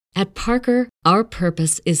At Parker, our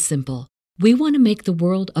purpose is simple. We want to make the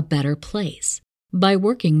world a better place by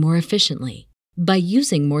working more efficiently, by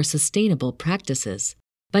using more sustainable practices,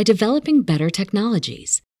 by developing better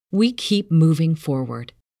technologies. We keep moving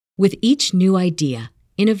forward. With each new idea,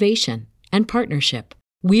 innovation, and partnership,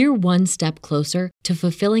 we're one step closer to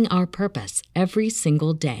fulfilling our purpose every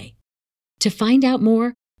single day. To find out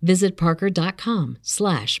more, visit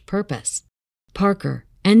parker.com/purpose. Parker,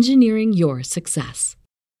 engineering your success.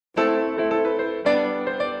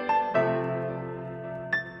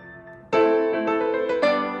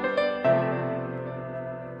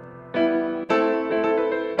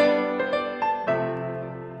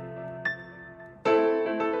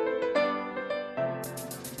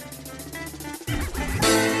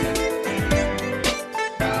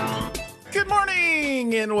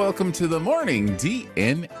 And welcome to the Morning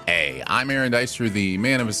DNA. I'm Aaron Dicer, the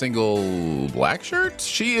man of a single black shirt.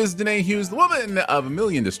 She is Danae Hughes, the woman of a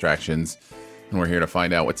million distractions. And we're here to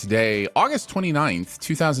find out what today, August 29th,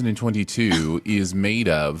 2022, is made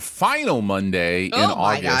of. Final Monday in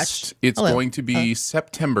August. Gosh. It's going to be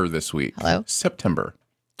September this week. Hello? September.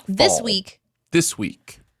 Fall. This week. This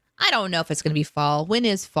week. I don't know if it's going to be fall. When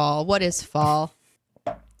is fall? What is fall?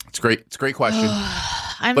 It's great. It's a great question.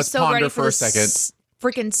 I'm Let's so ponder ready for a second.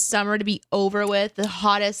 Freaking summer to be over with. The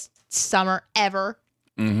hottest summer ever.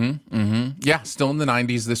 Yeah, still in the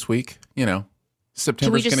 90s this week. You know,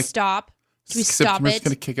 September's going to stop. Can we stop September's it?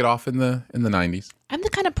 going to kick it off in the 90s. I'm the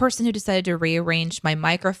kind of person who decided to rearrange my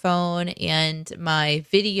microphone and my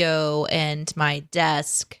video and my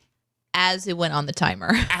desk as it went on the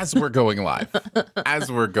timer. As we're going live. I think I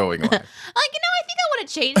want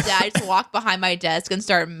to change that. I just walk behind my desk and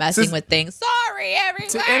start messing with things. Sorry,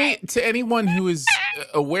 everyone. To anyone who is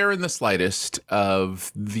aware in the slightest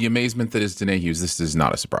of the amazement that is Danae Hughes, this is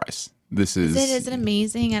not a surprise. Is it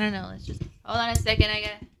amazing? I don't know. Let's just hold on a second.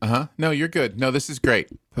 I got. No, you're good. No, this is great.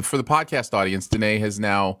 But for the podcast audience, Danae has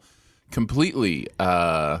now completely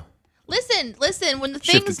Listen. When the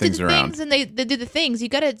things do the around. things and they do the things, you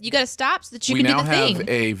gotta stop so that you we can do now the have thing.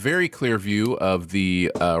 a very clear view of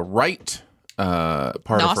the right part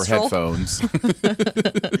Nostril. of her headphones.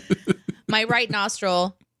 My right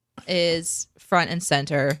nostril is front and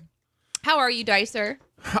center. How are you, Dicer?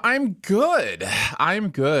 I'm good.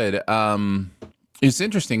 It's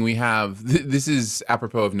interesting. We have this is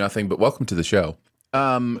apropos of nothing, but welcome to the show.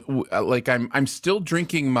 I'm still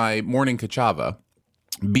drinking my morning cachava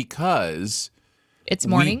because It's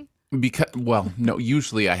morning.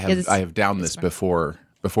 Usually I have downed this before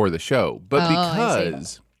the show, but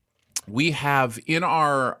because we have in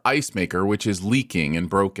our ice maker, which is leaking and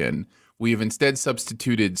broken, we have instead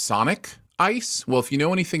substituted Sonic ice. Well, if you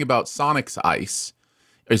know anything about Sonic's ice,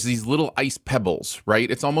 there's these little ice pebbles, right?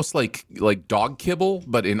 It's almost like dog kibble,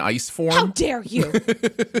 but in ice form. How dare you?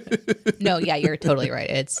 No, yeah, you're totally right.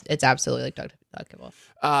 It's absolutely like dog kibble.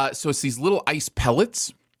 So it's these little ice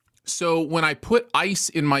pellets. So when I put ice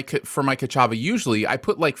in for my cachava, usually I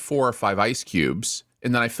put like 4 or 5 ice cubes,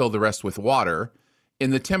 and then I fill the rest with water.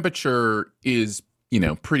 And the temperature is,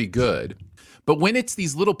 pretty good. But when it's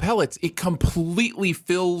these little pellets, it completely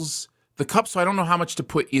fills the cup. So I don't know how much to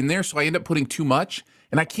put in there. So I end up putting too much,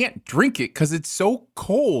 and I can't drink it because it's so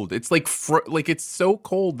cold. It's like it's so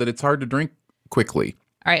cold that it's hard to drink quickly.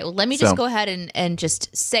 All right, well, let me just go ahead and just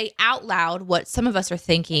say out loud what some of us are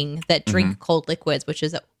thinking that drink cold liquids, which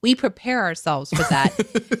is that we prepare ourselves for that.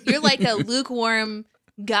 You're like a lukewarm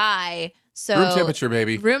guy. So room temperature,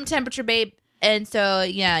 baby. Room temperature, babe. And so,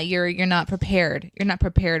 yeah, you're not prepared. You're not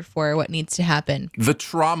prepared for what needs to happen. The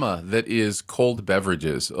trauma that is cold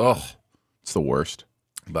beverages. Oh, it's the worst.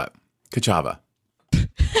 But cachava.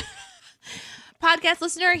 Podcast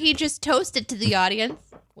listener, he just toasted to the audience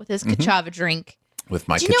with his cachava drink. With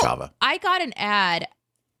my cachava. I got an ad.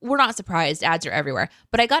 We're not surprised. Ads are everywhere.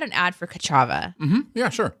 But I got an ad for cachava. Mm-hmm. Yeah,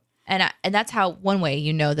 sure. And that's how one way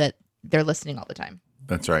you know that they're listening all the time.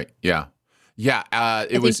 That's right. Yeah. Yeah.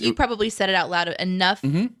 You probably said it out loud enough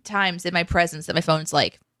times in my presence that my phone's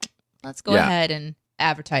like, let's go ahead and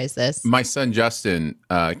advertise this. My son Justin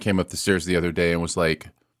came up the stairs the other day and was like,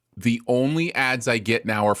 the only ads I get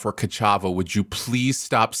now are for cachava. Would you please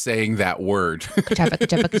stop saying that word?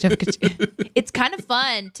 Cachava. It's kind of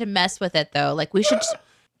fun to mess with it, though. Like, we should,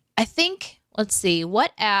 I think, let's see,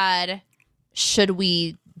 what ad should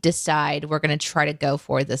we decide we're going to try to go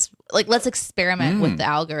for this? Like, let's experiment with the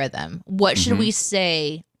algorithm. What should we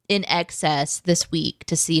say in excess this week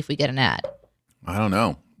to see if we get an ad? I don't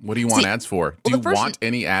know. What do you want ads for? Do you want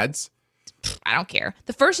any ads? I don't care.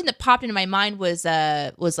 The first thing that popped into my mind was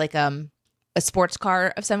like a sports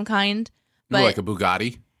car of some kind. But like a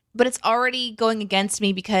Bugatti? but it's already going against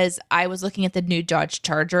me because I was looking at the new Dodge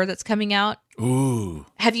Charger that's coming out. Ooh.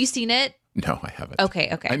 Have you seen it? No, I haven't. Okay.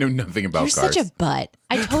 I know nothing about You're cars. such a butt.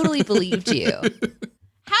 I totally believed you. How did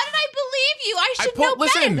I believe you? I should know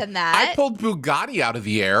better than that. I pulled Bugatti out of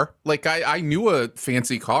the air. Like, I knew a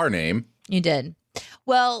fancy car name. You did.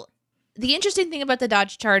 Well, the interesting thing about the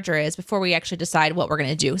Dodge Charger is before we actually decide what we're going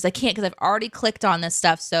to do, because I can't, because I've already clicked on this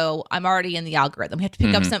stuff, so I'm already in the algorithm. We have to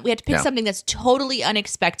pick up we have to pick something that's totally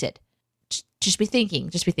unexpected. Just be thinking.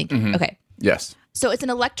 Okay. Yes. So it's an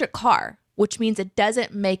electric car, which means it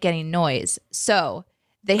doesn't make any noise. So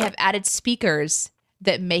they have added speakers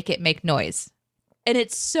that make it make noise. And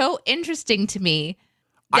it's so interesting to me.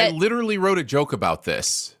 I literally wrote a joke about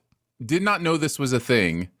this. Did not know this was a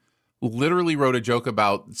thing. Literally wrote a joke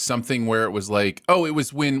about something where it was like, oh, it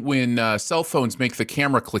was when cell phones make the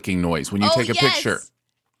camera clicking noise when you take a picture.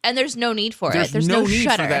 And there's no need for it. There's no need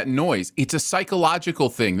shutter for that noise. It's a psychological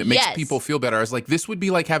thing that makes people feel better. I was like, this would be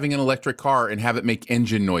like having an electric car and have it make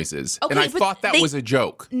engine noises. Okay, and I thought that was a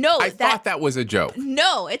joke. No, I thought that was a joke.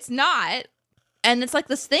 No, it's not. And it's like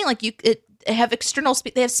this thing, like they have external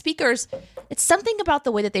they have speakers. It's something about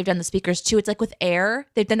the way that they've done the speakers too. It's like with air.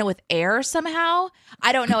 They've done it with air somehow.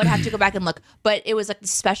 I don't know. I'd have to go back and look. But it was like the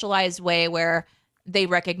specialized way where they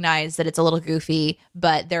recognize that it's a little goofy,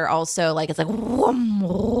 but they're also like, it's like, whoom,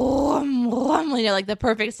 whoom, whoom, you know, like the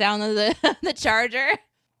perfect sound of the Charger.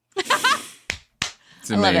 It's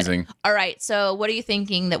amazing. All right. So what are you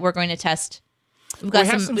thinking that we're going to test? We've got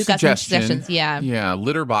some suggestions. Yeah. Yeah.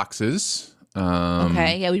 Litter boxes.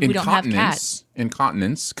 Okay. Yeah. We don't have cats.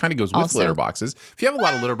 Incontinence kind of goes with litter boxes. If you have a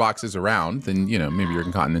lot of litter boxes around, then, you know, maybe your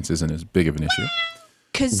incontinence isn't as big of an issue.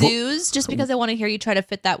 Kazoos, just because I want to hear you try to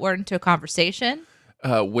fit that word into a conversation.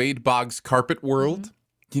 Wade Boggs Carpet World.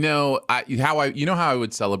 You know how I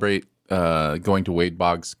would celebrate going to Wade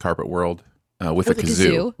Boggs Carpet World with a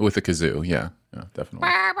kazoo. With a kazoo, yeah, definitely.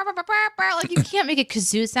 Like you can't make a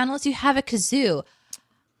kazoo sound unless you have a kazoo.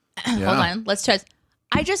 Hold on, let's try.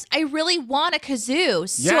 I really want a kazoo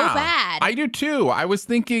so bad. I do too. I was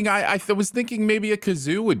thinking, I was thinking maybe a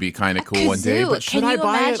kazoo would be kind of cool one day, but should I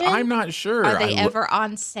buy it? I'm not sure. Are they ever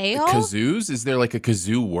on sale? Kazoos? Is there like a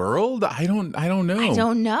kazoo world? I don't know. I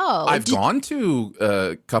don't know. I've gone to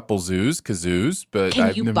a couple kazoos, but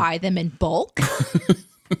can you buy them in bulk? All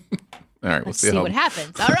right, let's see what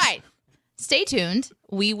happens. All right. Stay tuned.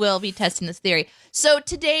 We will be testing this theory. So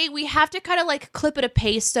today we have to kind of like clip at a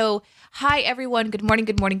pace. So hi, everyone. Good morning.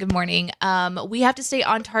 We have to stay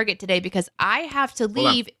on target today because I have to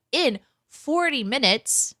leave in 40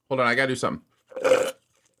 minutes. Hold on. I got to do something.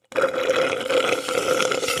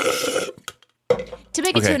 To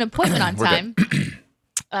make it to an appointment on time.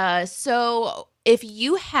 So if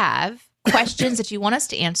you have questions that you want us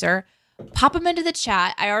to answer, pop them into the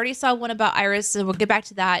chat. I already saw one about Iris, so we'll get back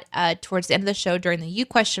to that towards the end of the show during the You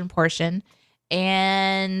question portion.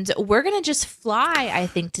 And we're going to just fly, I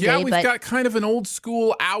think, today. Yeah, we've got kind of an old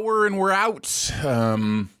school hour and we're out.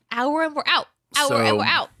 Hour and we're out. And we're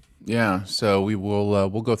out. Yeah, so we will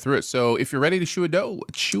we'll go through it. So if you're ready to chew a dough,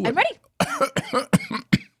 let's chew it. I'm ready.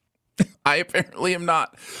 I apparently am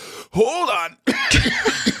not. Hold on.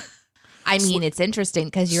 I mean, it's interesting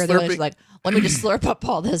because you're the one who's like, let me just slurp up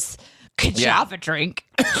all this Kachava drink.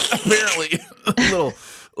 Apparently, a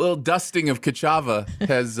little dusting of Kachava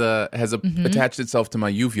has attached itself to my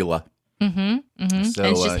uvula. So, and it's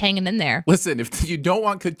just hanging in there. Listen, if you don't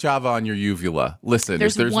want Kachava on your uvula, listen.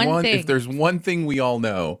 If there's one thing we all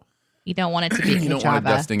know, you don't want it to be Kachava. You don't want a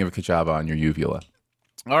dusting of Kachava on your uvula.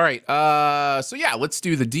 All right. So yeah, let's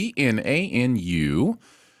do the D, N, A, N, U.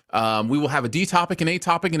 We will have a D topic, an A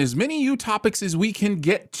topic, and as many U topics as we can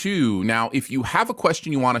get to. Now, if you have a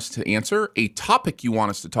question you want us to answer, a topic you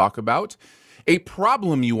want us to talk about, a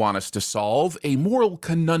problem you want us to solve, a moral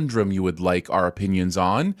conundrum you would like our opinions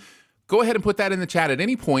on, go ahead and put that in the chat at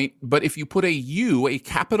any point. But if you put a U, a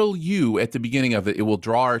capital U at the beginning of it, it will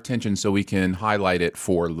draw our attention so we can highlight it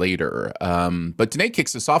for later. But Danae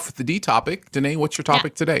kicks us off with the D topic. Danae, what's your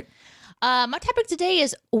topic today? My topic today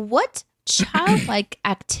is what childlike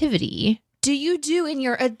activity do you do in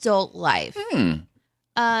your adult life?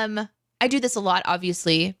 I do this a lot,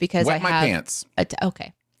 obviously, because I have my pants.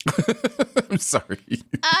 Okay. I'm sorry.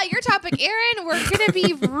 Your topic, Aaron. We're gonna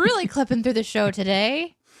be really clipping through the show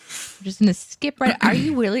today. We're just gonna skip right. Are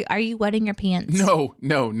you wetting your pants? No,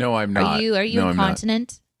 I'm not. Are you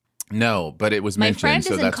incontinent? No, but it was my mentioned. My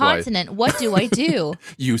friend is incontinent. What do I do?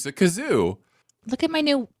 Use a kazoo. Look at my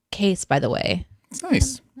new case, by the way. It's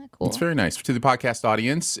nice. Isn't that cool? It's very nice. To the podcast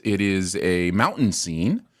audience, it is a mountain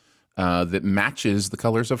scene that matches the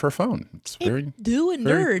colors of her phone. It's very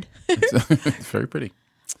nerd. It's very pretty.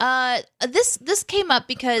 This came up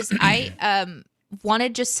because I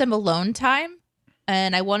wanted just some alone time,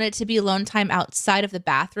 and I wanted it to be alone time outside of the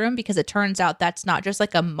bathroom, because it turns out that's not just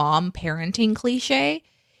like a mom parenting cliche.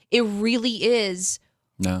 It really is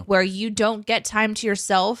where you don't get time to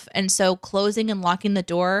yourself, and so closing and locking the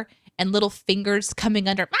door and little fingers coming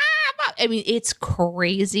under. I mean, it's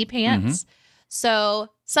crazy pants. So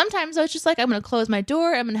sometimes I was just like, I'm going to close my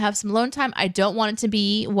door. I'm going to have some alone time. I don't want it to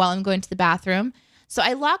be while I'm going to the bathroom. So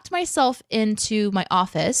I locked myself into my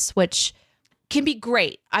office, which can be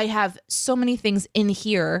great. I have so many things in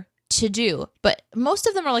here to do, but most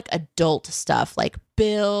of them are like adult stuff, like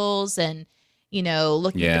bills and, you know,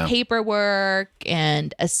 looking at the paperwork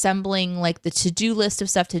and assembling like the to-do list of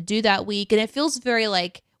stuff to do that week. And it feels very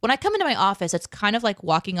like, when I come into my office, it's kind of like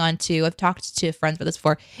walking onto, I've talked to friends about this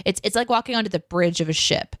before. It's like walking onto the bridge of a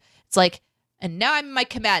ship. It's like, and now I'm in my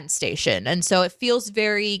command station. And so it feels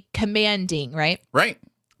very commanding, right? Right.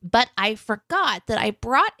 But I forgot that I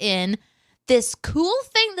brought in this cool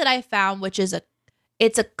thing that I found, which is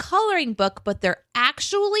it's a coloring book, but they're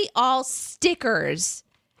actually all stickers.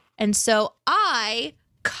 And so I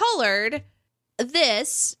colored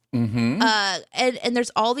this, and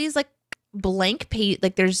there's all these like blank page,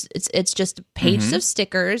 like it's just pages of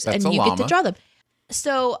stickers. That's and you llama. get to draw them.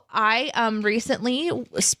 So I recently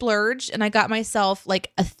splurged and I got myself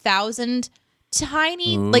like 1,000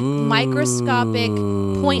 tiny, like microscopic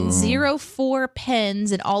 0.04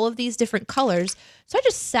 pens in all of these different colors. So I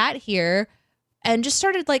just sat here and just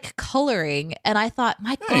started like coloring. And I thought,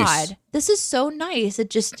 my God, this is so nice. It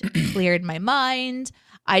just cleared my mind.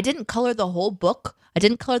 I didn't color the whole book. I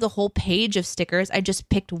didn't color the whole page of stickers. I just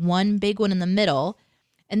picked one big one in the middle.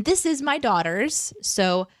 And this is my daughter's.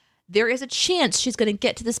 So there is a chance she's going to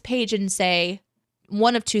get to this page and say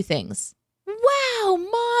one of two things. Wow,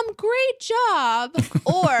 Mom, great job.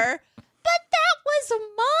 Or, but that was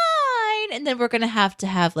mine. And then we're going to have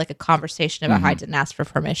like a conversation about how I didn't ask for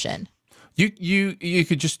permission. You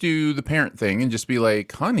could just do the parent thing and just be like,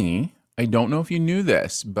 honey, I don't know if you knew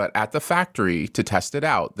this, but at the factory, to test it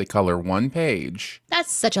out, they color one page.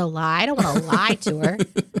 That's such a lie. I don't want to lie to her.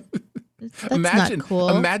 That's not cool.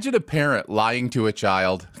 Imagine a parent lying to a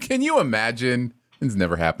child. Can you imagine? It's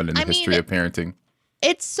never happened in the history of parenting.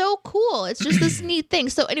 It's so cool. It's just this neat thing.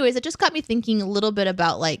 So anyways, it just got me thinking a little bit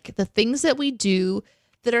about like the things that we do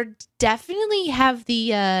that are definitely have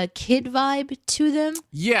the kid vibe to them.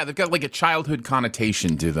 Yeah, they've got like a childhood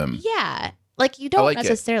connotation to them. Yeah. Like you don't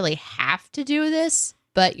necessarily have to do this,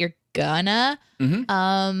 but you're gonna.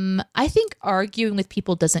 I think arguing with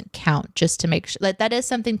people doesn't count, just to make sure that is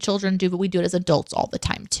something children do, but we do it as adults all the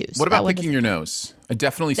time too. So what about picking your nose? I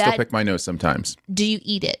definitely still pick my nose sometimes. Do you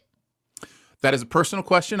eat it? That is a personal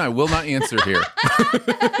question I will not answer here.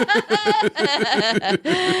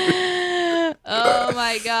 Oh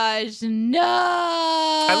my gosh, no.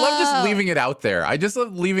 I love just leaving it out there. I just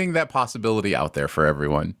love leaving that possibility out there for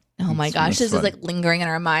everyone. Oh my gosh, this is like lingering in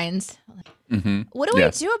our minds. What do we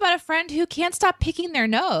do about a friend who can't stop picking their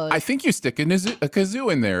nose? I think you stick a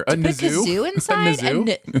kazoo in there. A kazoo inside? A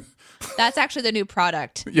kazoo? That's actually the new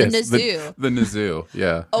product. Yes, the Nizoo. The Nizoo,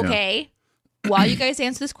 yeah. Okay. Yeah. While you guys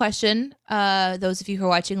answer this question, those of you who are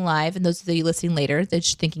watching live and those of you listening later, that's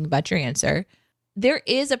just thinking about your answer, there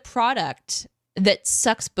is a product that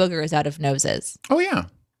sucks boogers out of noses. Oh, yeah.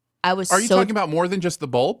 Are you talking about more than just the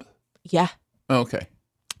bulb? Yeah. Oh, okay.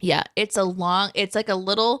 Yeah. It's like a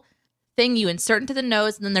little thing you insert into the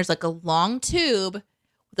nose, and then there's like a long tube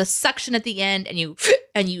with a suction at the end, and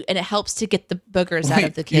it helps to get the boogers out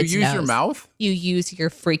of the kid's nose. You use your mouth? You use your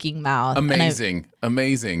freaking mouth. Amazing.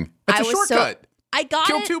 That's a shortcut. I got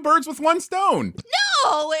Kill two birds with one stone.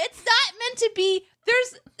 No, it's not meant to be.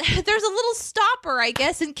 There's a little stopper, I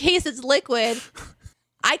guess, in case it's liquid.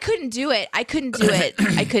 I couldn't do it. I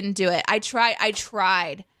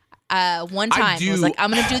tried. One time I was like,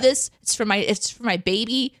 I'm gonna do this. It's for my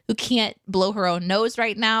baby who can't blow her own nose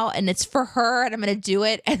right now, and it's for her, and I'm gonna do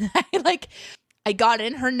it. And I got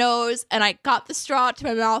in her nose, and I got the straw to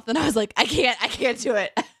my mouth, and I was like, I can't do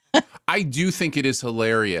it. I do think it is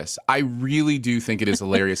hilarious. I really do think it is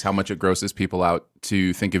hilarious how much it grosses people out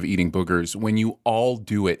to think of eating boogers when you all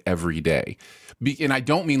do it every day. And I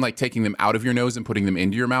don't mean like taking them out of your nose and putting them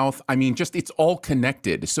into your mouth. I mean, just it's all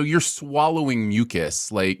connected. So you're swallowing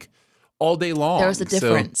mucus like all day long. There's a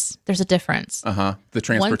difference. The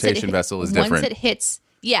transportation vessel is different.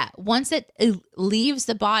 Once it leaves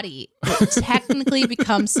the body, it technically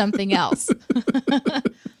becomes something else.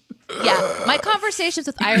 Yeah, my conversations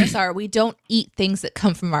with Iris are we don't eat things that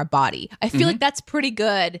come from our body. I feel like that's pretty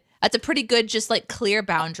good. That's a pretty good, just like clear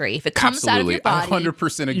boundary. If it comes out of your body, I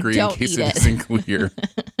 100% agree in case it isn't clear.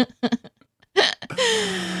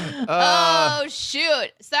 Oh,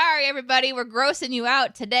 shoot. Sorry, everybody. We're grossing you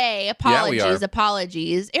out today. Apologies. Yeah, we are.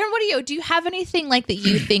 Apologies. Aaron, do you have anything like that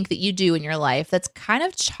you think that you do in your life that's kind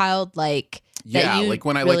of childlike? Yeah, that you like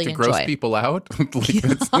when I really like to gross enjoy? people out. Like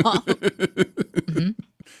that's- Mhm.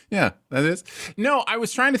 Yeah, that is. No, I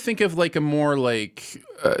was trying to think of like a more like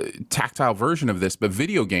tactile version of this, but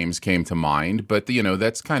video games came to mind. But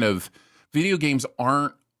that's kind of video games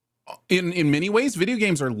aren't. In many ways, video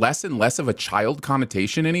games are less and less of a child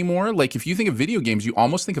connotation anymore. Like if you think of video games, you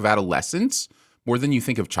almost think of adolescence more than you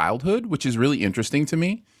think of childhood, which is really interesting to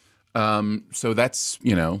me. So that's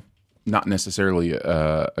not necessarily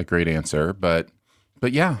a great answer, but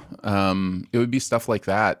yeah, it would be stuff like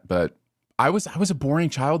that. But I was a boring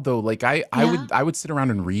child though. Like I would sit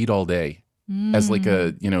around and read all day as like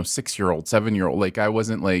a 6-year-old, 7-year-old. Like I was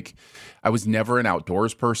never an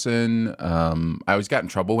outdoors person. I always got in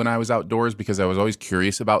trouble when I was outdoors because I was always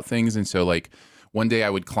curious about things, and so like one day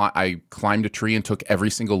I climbed a tree and took every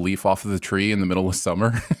single leaf off of the tree in the middle of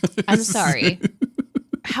summer. I'm sorry.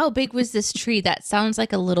 How big was this tree? That sounds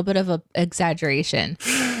like a little bit of an exaggeration.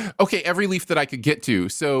 Okay, every leaf that I could get to.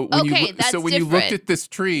 So when you different. looked at this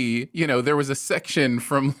tree, there was a section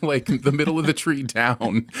from like the middle of the tree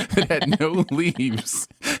down that had no leaves,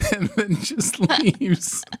 and then just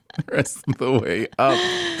leaves the rest of the way up.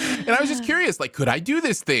 And I was just curious, like, could I do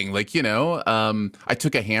this thing? Like, I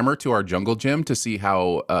took a hammer to our jungle gym to see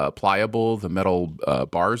how pliable the metal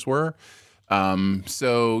bars were.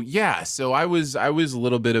 So I was a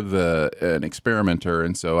little bit of an experimenter,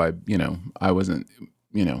 and so I wasn't,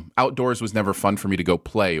 outdoors was never fun for me to go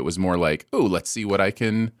play. It was more like, oh, let's see what I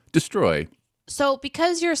can destroy. So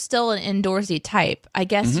because you're still an indoorsy type, I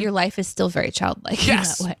guess your life is still very childlike in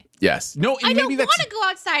that way. Yes. No, and I don't maybe want to go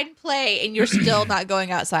outside and play, and you're still not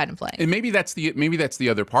going outside and playing. And maybe that's the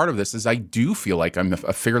other part of this is I do feel like I'm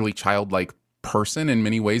a fairly childlike person in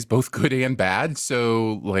many ways, both good and bad.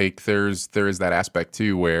 So like there is that aspect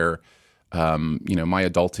too where my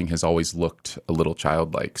adulting has always looked a little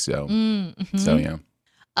childlike. So so yeah.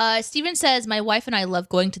 Steven says, my wife and I love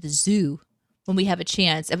going to the zoo when we have a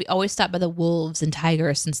chance, and we always stop by the wolves and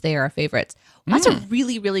tigers since they are our favorites. Well, that's a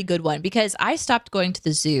really, really good one, because I stopped going to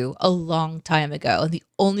the zoo a long time ago, and the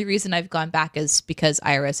only reason I've gone back is because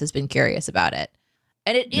Iris has been curious about it.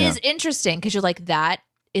 And it is interesting because you're like, that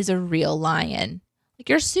is a real lion. Like,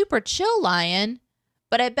 you're super chill lion.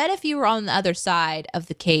 But I bet if you were on the other side of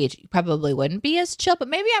the cage, you probably wouldn't be as chill. But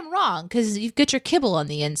maybe I'm wrong, because you've got your kibble on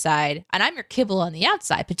the inside and I'm your kibble on the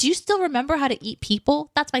outside. But do you still remember how to eat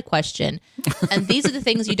people? That's my question. And these are the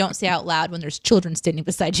things you don't say out loud when there's children standing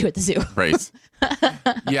beside you at the zoo. Right.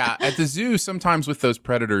 Yeah. At the zoo, sometimes with those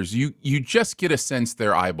predators, you just get a sense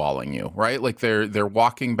they're eyeballing you, right? Like they're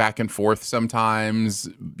walking back and forth sometimes,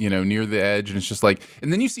 near the edge. And it's just like,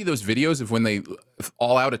 and then you see those videos of when they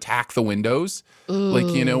all out attack the windows. Like,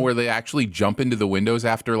 where they actually jump into the windows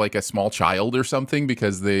after like a small child or something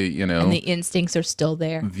because they, And the instincts are still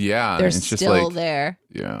there. Yeah. They're it's just still like, there.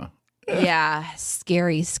 Yeah. Yeah.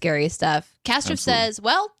 Scary, scary stuff. Castrop says,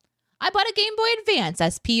 well, I bought a Game Boy Advance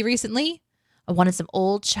SP recently. I wanted some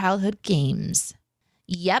old childhood games.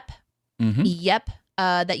 Yep. Mm-hmm. Yep.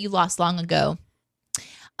 That you lost long ago.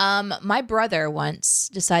 My brother once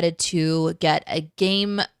decided to get a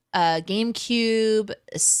GameCube,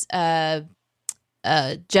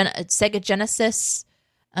 Sega Genesis,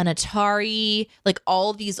 an Atari, like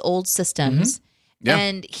all these old systems. Mm-hmm. Yeah.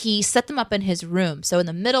 And he set them up in his room. So in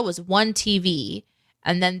the middle was one TV,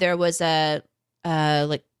 and then there was a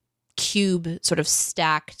like cube sort of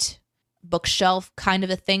stacked bookshelf kind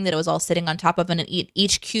of a thing that it was all sitting on top of, and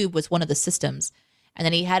each cube was one of the systems. And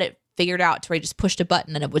then he had it figured out to where he just pushed a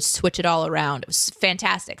button and it would switch it all around. It was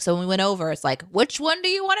fantastic. So when we went over, it's like, which one do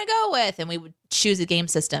you want to go with? And we would choose a game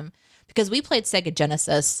system because we played Sega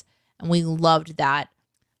Genesis and we loved that.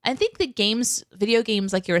 I think video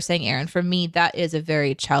games, like you were saying, Aaron, for me, that is a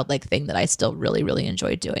very childlike thing that I still really, really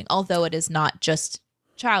enjoy doing. Although it is not just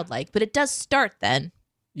childlike, but it does start then.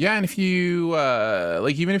 Yeah, and if you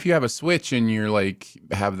even if you have a Switch and you're like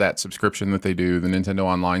have that subscription that they do, the Nintendo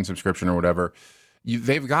Online subscription or whatever,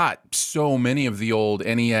 they've got so many of the old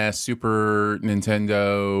NES, Super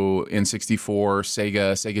Nintendo,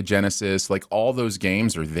 N64, Sega Genesis, like all those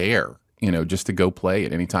games are there, just to go play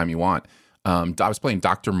at any time you want. I was playing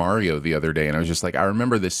Dr. Mario the other day, and I was just like, I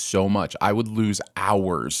remember this so much. I would lose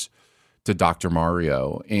hours to Dr.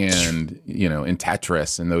 Mario and, in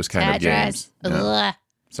Tetris and those kind of games. Yeah.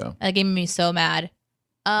 So that game made me so mad.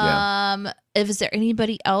 Is there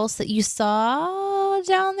anybody else that you saw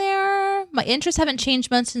down there? My interests haven't changed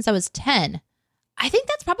much since I was 10. I think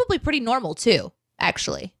that's probably pretty normal too,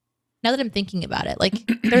 actually. Now that I'm thinking about it, like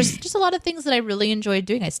there's just a lot of things that I really enjoy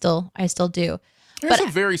doing. I still do. There's a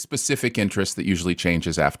very specific interest that usually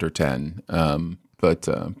changes after 10. But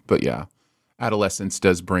yeah, adolescence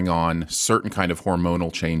does bring on certain kind of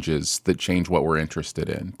hormonal changes that change what we're interested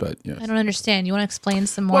in. But yes. I don't understand. You want to explain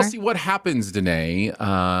some more? Well, see, what happens, Danae,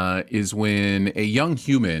 is when a young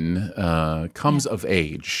human comes of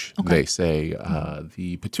age, they say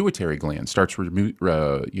the pituitary gland starts shooting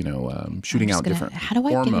out different How do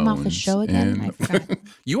I hormones. get him off the show again? I forgot.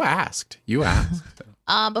 You asked.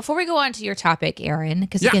 Before we go on to your topic, Aaron,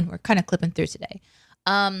 because again, we're kind of clipping through today.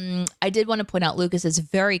 I did want to point out Lucas's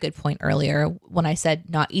very good point earlier when I said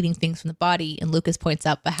not eating things from the body, and Lucas points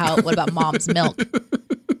out, what about mom's milk?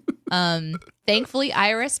 Thankfully,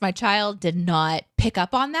 Iris, my child, did not pick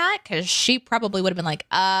up on that because she probably would have been like,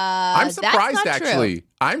 I'm surprised that's not actually. True.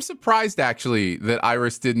 I'm surprised actually that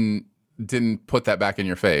Iris didn't put that back in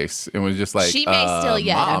your face and was just like, she may still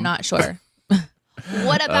yet. Mom. I'm not sure.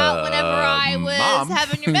 What about whenever I was Mom,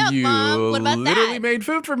 having your milk, Mom? What about you that? literally made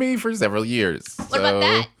food for me for several years. What about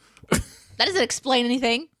that? That doesn't explain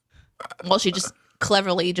anything. Well, she just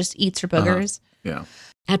cleverly just eats her boogers. Yeah.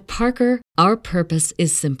 At Parker, our purpose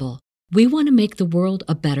is simple. We want to make the world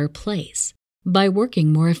a better place by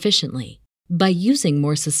working more efficiently, by using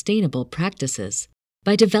more sustainable practices,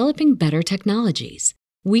 by developing better technologies.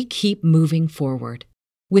 We keep moving forward.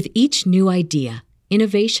 With each new idea,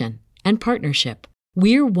 innovation, and partnership,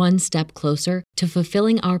 we're one step closer to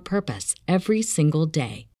fulfilling our purpose every single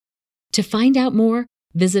day. To find out more,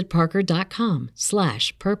 visit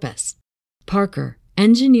parker.com/purpose. Parker,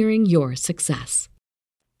 engineering your success.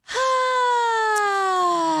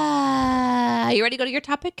 Are you ready to go to your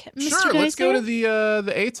topic, Mr. Sure, let's Geiser? go to the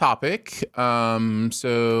A topic.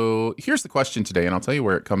 So here's the question today, and I'll tell you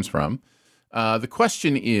where it comes from. The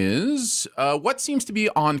question is, what seems to be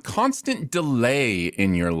on constant delay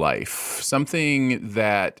in your life? Something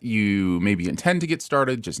that you maybe intend to get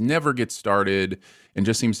started, just never get started, and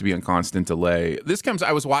just seems to be on constant delay.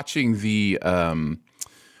 I was watching the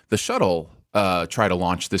shuttle try to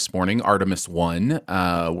launch this morning, Artemis 1.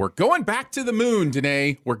 We're going back to the moon,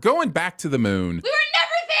 Danae. We're going back to the moon. We were never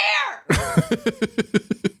there!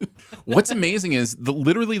 What's amazing is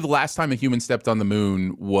literally the last time a human stepped on the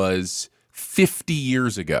moon was 50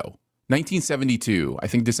 years ago, 1972. I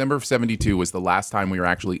think December of 72 was the last time we were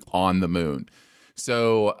actually on the moon.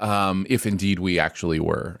 So, if indeed we actually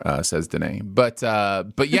were, says Danae. But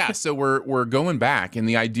yeah, so we're going back, and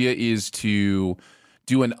the idea is to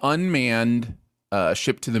do an unmanned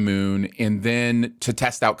ship to the moon, and then to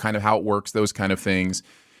test out kind of how it works, those kind of things.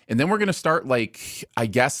 And then we're going to start, I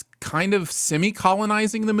guess, kind of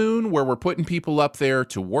semi-colonizing the moon, where we're putting people up there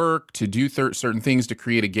to work, to do certain things, to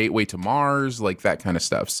create a gateway to Mars, like that kind of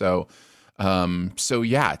stuff. So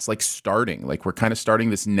yeah, it's like starting. Like we're kind of starting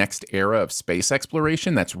this next era of space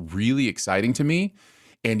exploration. That's really exciting to me.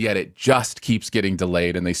 And yet it just keeps getting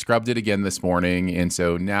delayed. And they scrubbed it again this morning. And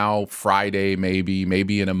so now Friday,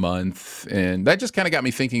 maybe in a month. And that just kind of got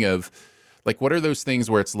me thinking of, what are those things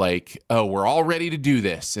where it's like, oh, we're all ready to do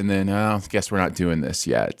this, and then, I guess we're not doing this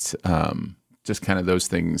yet. Just kind of those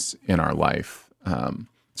things in our life. So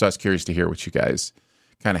I was curious to hear what you guys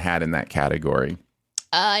kind of had in that category.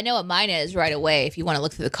 I know what mine is right away if you want to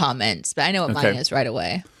look through the comments, but I know what mine is right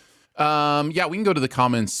away. Yeah, we can go to the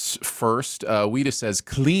comments first. Weta says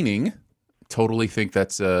cleaning. Totally think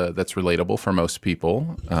that's relatable for most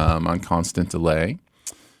people on constant delay.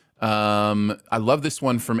 I love this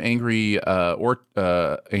one from Angry. I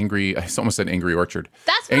almost said Angry Orchard.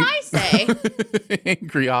 That's what I say.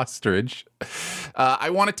 Angry Ostrich.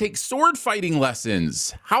 I want to take sword fighting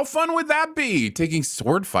lessons. How fun would that be? Taking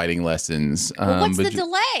sword fighting lessons. Well, what's the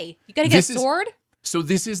delay? You got to get a sword? So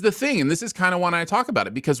this is the thing, and this is kind of when I talk about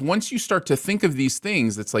it, because once you start to think of these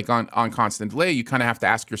things that's like on constant delay, you kind of have to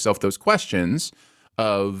ask yourself those questions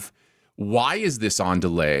of, why is this on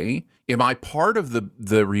delay? Am I part of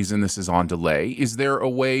the reason this is on delay? Is there a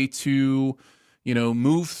way to,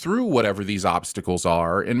 move through whatever these obstacles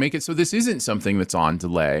are and make it so this isn't something that's on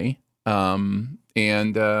delay? And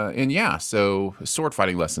yeah, so sword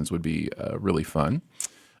fighting lessons would be really fun.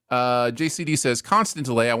 JCD says, constant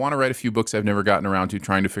delay. I want to write a few books I've never gotten around to,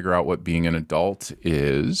 trying to figure out what being an adult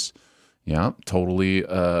is. Yeah, totally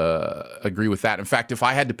agree with that. In fact, if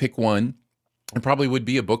I had to pick one, it probably would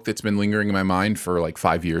be a book that's been lingering in my mind for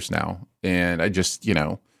 5 years now. And I just,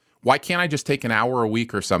 why can't I just take an hour a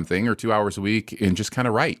week or something, or 2 hours a week, and just kind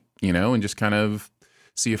of write, and just kind of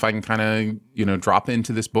see if I can kind of, drop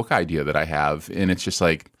into this book idea that I have. And it's just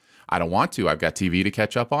I don't want to. I've got TV to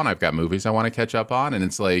catch up on. I've got movies I want to catch up on. And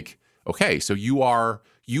it's okay, so you are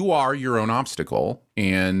your own obstacle.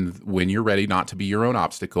 And when you're ready not to be your own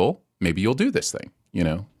obstacle, maybe you'll do this thing,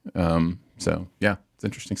 So yeah, it's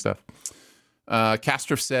interesting stuff.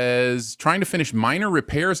 Castro says, trying to finish minor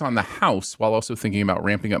repairs on the house while also thinking about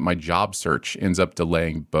ramping up my job search ends up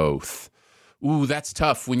delaying both. Ooh, that's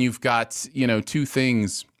tough when you've got, two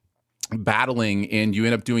things battling and you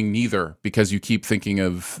end up doing neither because you keep thinking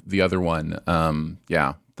of the other one.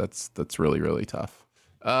 Yeah, that's really, really tough.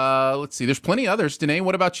 Let's see. There's plenty others. Danae,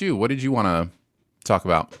 what about you? What did you want to talk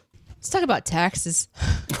about? Let's talk about taxes.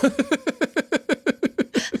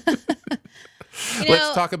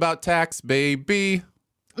 Let's talk about tax, baby.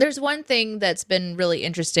 There's one thing that's been really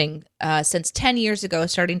interesting since 10 years ago,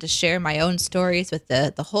 starting to share my own stories with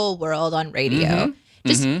the whole world on radio.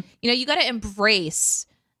 You got to embrace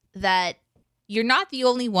that you're not the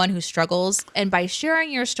only one who struggles. And by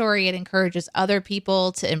sharing your story, it encourages other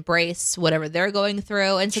people to embrace whatever they're going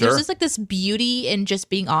through. And so there's just like this beauty in just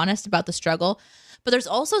being honest about the struggle. But there's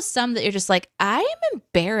also some that you're just like, I'm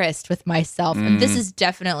embarrassed with myself. And this is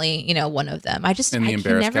definitely, one of them. I can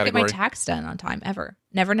never get my tax done on time, ever.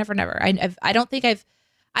 Never. I don't think I've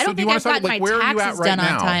gotten my taxes done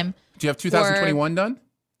on time. Do you have 2021 done?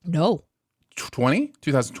 No.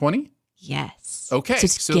 2020? Yes. Okay. So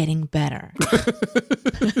it's getting better.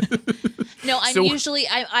 No,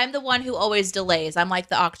 I'm the one who always delays. I'm like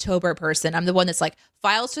the October person. I'm the one that's like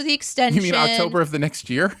files for the extension. You mean October of the next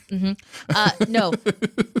year? No.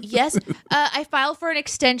 Yes. I file for an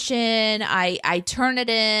extension. I turn it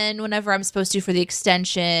in whenever I'm supposed to for the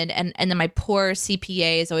extension. And then my poor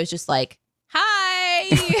CPA is always just like, hi.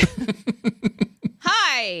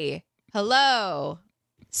 Hi. Hello.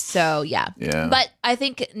 So yeah. But I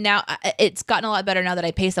think now it's gotten a lot better now that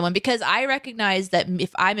I pay someone, because I recognize that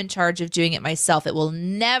if I'm in charge of doing it myself, it will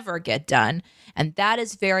never get done. And that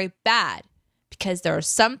is very bad, because there are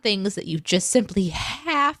some things that you just simply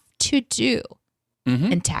have to do.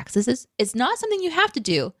 And taxes is not something you have to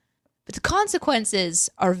do, but the consequences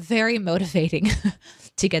are very motivating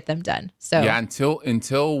to get them done. So yeah,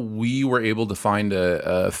 until we were able to find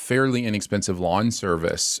a fairly inexpensive lawn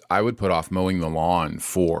service, I would put off mowing the lawn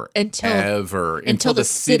forever until the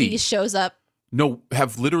city shows up. No,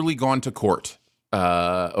 have literally gone to court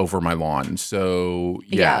over my lawn. So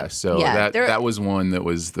that was one that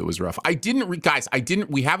was rough. We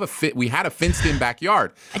had a fenced in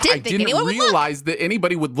backyard. I didn't realize that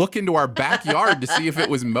anybody would look into our backyard to see if it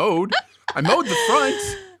was mowed. I mowed the front.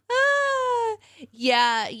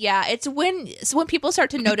 Yeah. It's when people start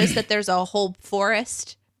to notice that there's a whole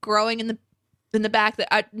forest growing in the back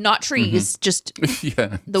that not trees, just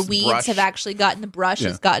the weeds brush. have actually gotten, the brush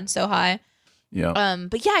has gotten so high. Yeah.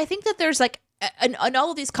 But yeah, I think that there's like in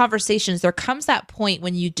all of these conversations, there comes that point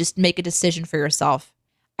when you just make a decision for yourself.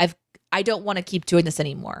 I don't want to keep doing this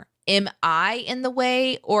anymore. Am I in the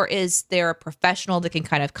way, or is there a professional that can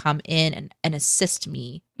kind of come in and assist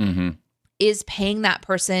me? Is paying that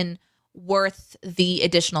person worth the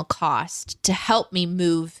additional cost to help me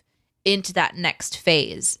move into that next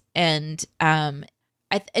phase? And and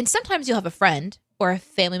sometimes you'll have a friend or a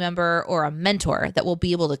family member or a mentor that will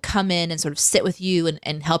be able to come in and sort of sit with you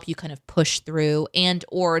and help you kind of push through, and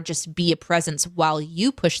or just be a presence while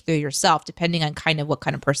you push through yourself, depending on kind of what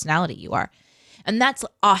kind of personality you are. And that's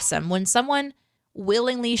awesome when someone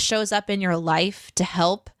willingly shows up in your life to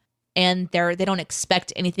help, and they don't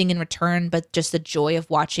expect anything in return but just the joy of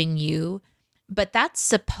watching you. But that's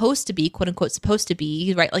supposed to be, quote unquote, supposed to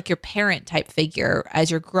be, right? Like your parent type figure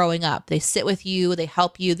as you're growing up. They sit with you, they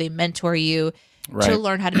help you, they mentor you to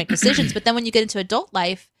learn how to make decisions. But then when you get into adult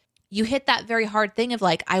life, you hit that very hard thing of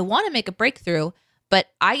like, I want to make a breakthrough, but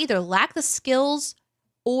I either lack the skills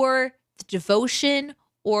or the devotion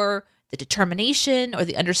or the determination or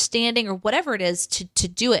the understanding or whatever it is to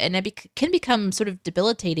do it. And it can become sort of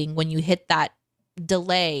debilitating when you hit that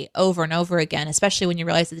delay over and over again, especially when you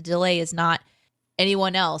realize that the delay is not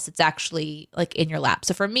anyone else. It's actually like in your lap.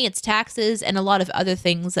 So for me, it's taxes and a lot of other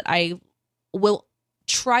things that I will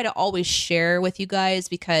try to always share with you guys,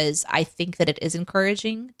 because I think that it is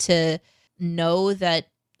encouraging to know that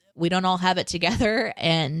we don't all have it together,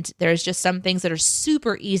 and there's just some things that are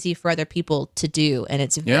super easy for other people to do, and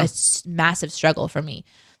it's a massive struggle for me.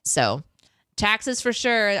 So taxes for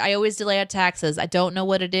sure. I always delay on taxes. I don't know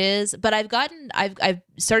what it is, but I've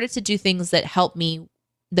started to do things that help me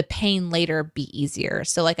the pain later be easier.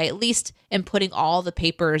 So like I at least am putting all the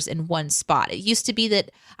papers in one spot. It used to be that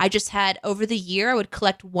I just had, over the year, I would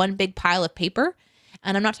collect one big pile of paper,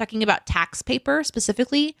 and I'm not talking about tax paper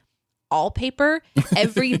specifically, all paper.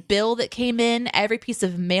 Every bill that came in, every piece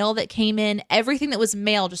of mail that came in, everything that was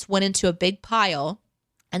mail just went into a big pile.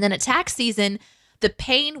 And then at tax season, the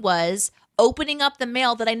pain was opening up the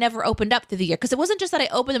mail that I never opened up through the year. Because it wasn't just that I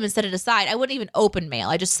opened them and set it aside. I wouldn't even open mail.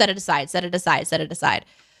 I just set it aside, set it aside, set it aside.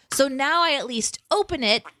 So now I at least open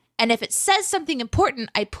it. And if it says something important,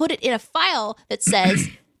 I put it in a file that says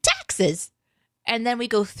taxes. And then we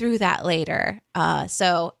go through that later.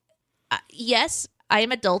 Yes, I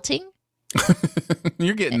am adulting.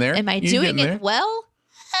 You're getting there. Am I doing it well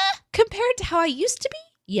compared to how I used to be?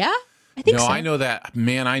 Yeah, I think so. No, I know that.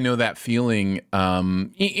 Man, I know that feeling.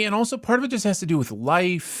 And also part of it just has to do with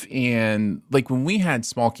life. And like when we had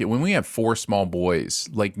when we had 4 small boys,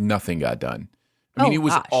 like nothing got done. I mean, it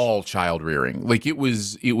was all child rearing. Like it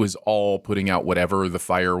was all putting out whatever the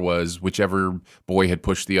fire was, whichever boy had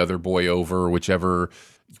pushed the other boy over, whichever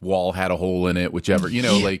wall had a hole in it, whichever,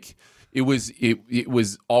 like it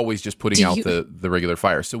was always just putting out the regular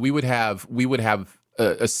fire. So we would have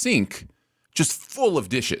a sink just full of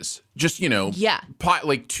dishes, just,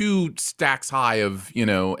 like 2 stacks high of,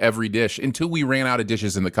 every dish until we ran out of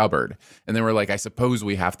dishes in the cupboard. And then we're like, I suppose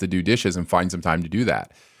we have to do dishes and find some time to do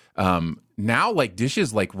that. Now like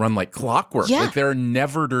dishes like run like clockwork. Yeah. Like there are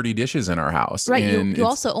never dirty dishes in our house. Right. And you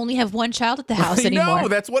also only have 1 child at the house anymore. No,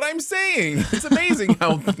 that's what I'm saying. It's amazing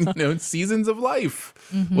how seasons of life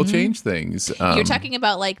will change things. You're talking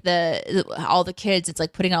about like all the kids. It's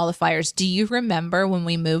like putting out all the fires. Do you remember when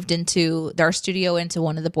we moved into our studio into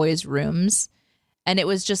one of the boys' rooms, and it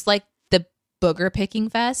was just like the booger picking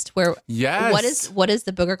fest? Where what is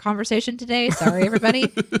the booger conversation today? Sorry,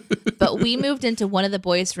 everybody. But we moved into one of the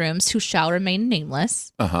boys' rooms, who shall remain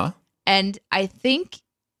nameless. And I think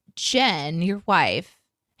Jen, your wife,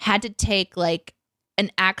 had to take like an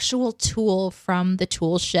actual tool from the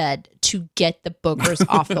tool shed to get the boogers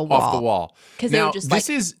off the wall. Off the wall. Because they were just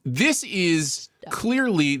this is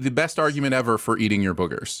clearly the best argument ever for eating your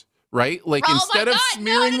boogers. Right? Like instead of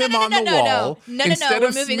smearing them on the wall. We're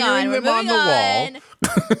moving on. We're moving on.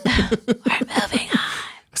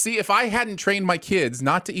 See, if I hadn't trained my kids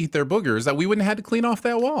not to eat their boogers, that we wouldn't have had to clean off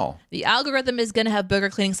that wall. The algorithm is going to have booger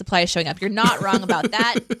cleaning supplies showing up. You're not wrong about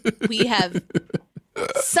that. We have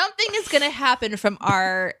something is going to happen from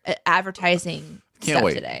our advertising stuff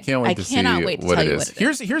today. Can't wait to see what it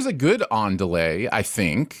is. Here's a good on delay, I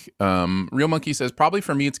think. Real Monkey says, probably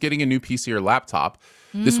for me, it's getting a new PC or laptop.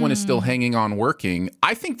 This one is still hanging on working.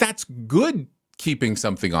 I think that's good, keeping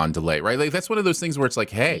something on delay, right? Like that's one of those things where it's like,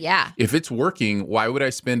 hey, if it's working, why would I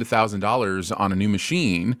spend $1,000 on a new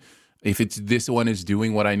machine if this one is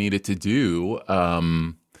doing what I need it to do?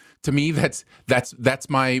 To me, that's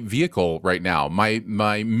my vehicle right now. My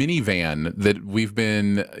minivan that we've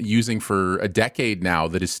been using for a decade now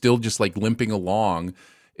that is still just like limping along.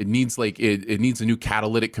 It needs it needs a new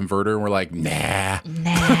catalytic converter, and we're like, nah.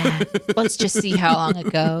 Let's just see how long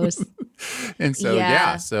it goes. And so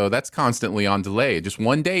so that's constantly on delay. Just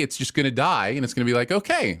one day, it's just going to die, and it's going to be like,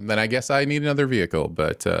 okay, then I guess I need another vehicle.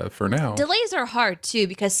 But for now, delays are hard too,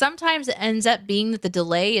 because sometimes it ends up being that the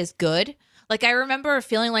delay is good. Like I remember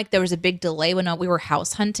feeling like there was a big delay when we were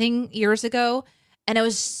house hunting years ago, and I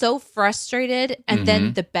was so frustrated. And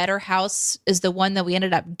then the better house is the one that we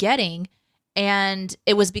ended up getting. And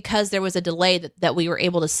it was because there was a delay that we were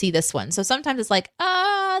able to see this one. So sometimes it's like,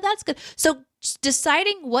 that's good. So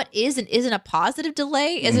deciding what is and isn't a positive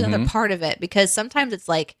delay is another part of it, because sometimes it's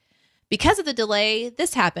like, because of the delay,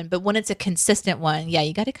 this happened. But when it's a consistent one,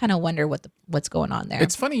 you got to kind of wonder what's going on there.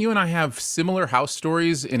 It's funny, you and I have similar house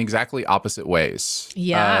stories in exactly opposite ways.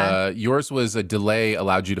 Yeah. Yours was a delay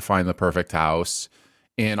allowed you to find the perfect house.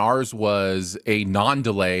 And ours was a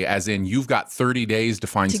non-delay, as in you've got 30 days to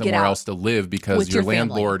find somewhere else to live because your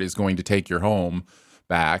landlord is going to take your home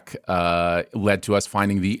back, led to us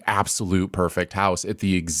finding the absolute perfect house at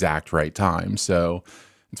the exact right time. So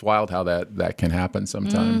it's wild how that can happen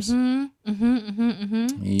sometimes.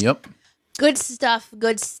 Yep. Good stuff.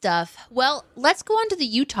 Good stuff. Well, let's go on to the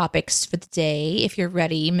U topics for the day, if you're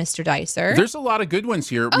ready, Mr. Dicer. There's a lot of good ones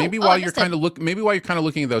here. Maybe while you're kind of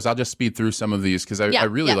looking at those, I'll just speed through some of these because I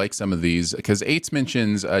really like some of these. Because Ates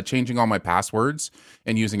mentions changing all my passwords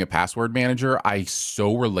and using a password manager. I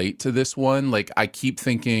so relate to this one. Like I keep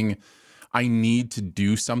thinking, I need to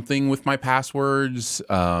do something with my passwords.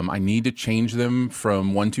 I need to change them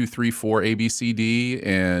from 1, 2, 3, 4 A, B, C, D,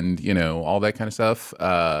 and all that kind of stuff.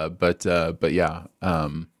 But yeah,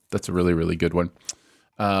 that's a really, really good one.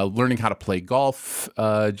 Learning how to play golf.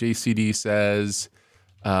 JCD says.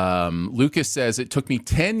 Lucas says it took me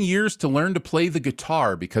 10 years to learn to play the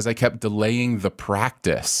guitar because I kept delaying the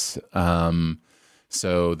practice.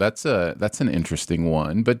 So that's an interesting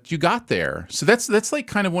one, but you got there. So that's like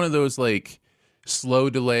kind of one of those like slow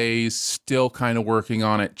delays, still kind of working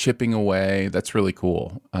on it, chipping away. That's really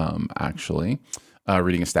cool. Actually,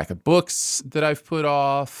 reading a stack of books that I've put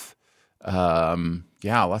off.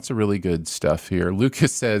 Yeah, lots of really good stuff here.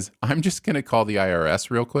 Lucas says, I'm just going to call the IRS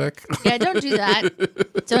real quick. Yeah, don't do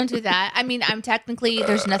that. Don't do that. I mean, I'm technically,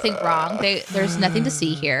 there's nothing wrong. There's nothing to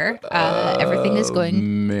see here. Everything is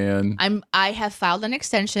going. Man. I have filed an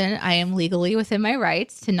extension. I am legally within my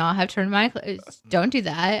rights to not have turned my. Don't do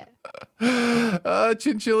that.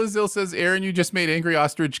 Chinchillazil says, Aaron, you just made Angry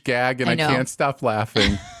Ostrich gag, and I can't stop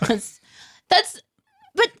laughing.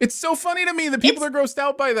 But it's so funny to me that people are grossed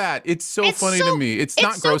out by that. It's funny to me. It's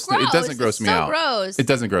not gross. It doesn't gross me out. Gross. It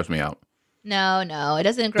doesn't gross me out. No, it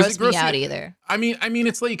doesn't gross me out either. I mean,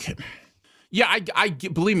 it's like, yeah, I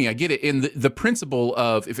believe me, I get it. And the principle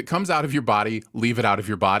of if it comes out of your body, leave it out of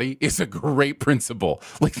your body is a great principle.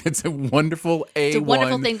 Like, it's a wonderful It's a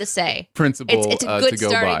wonderful thing to say. Principle. It's a good to go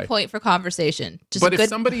starting by. point for conversation. But if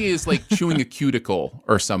somebody is like chewing a cuticle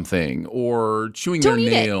or something, or chewing their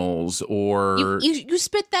nails, or you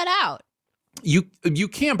spit that out. You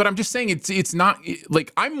can, but I'm just saying it's not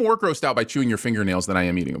like I'm more grossed out by chewing your fingernails than I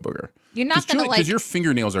am eating a booger. You're not gonna because your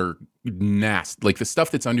fingernails are nasty. Like the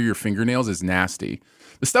stuff that's under your fingernails is nasty.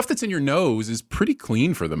 The stuff that's in your nose is pretty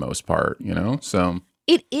clean for the most part, you know. So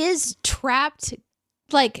it is trapped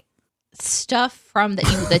like stuff from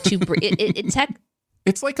that you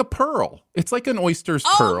it's like a pearl. It's like an oyster's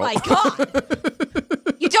pearl. Oh my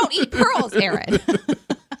god! You don't eat pearls, Aaron.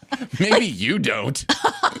 Maybe you don't.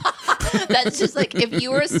 That's just like if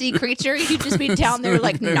you were a sea creature, you'd just be down there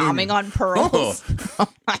like nomming on pearls.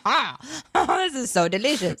 This is so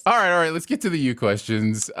delicious. All right. Let's get to the you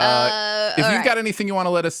questions. If you've got anything you want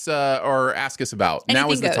to let us or ask us about, anything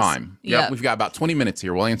now is the goes. time. Yep. We've got about 20 minutes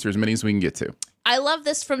here. We'll answer as many as we can get to. I love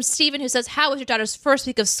this from Steven, who says, how was your daughter's first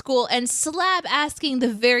week of school? And Slab asking the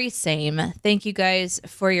very same. Thank you guys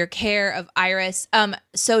for your care of Iris.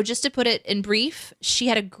 So just to put it in brief, she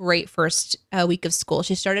had a great first week of school.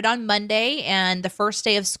 She started on Monday, and the first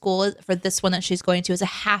day of school for this one that she's going to is a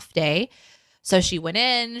half day. So she went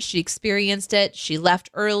in, she experienced it, she left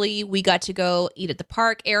early. We got to go eat at the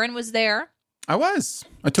park. Aaron was there.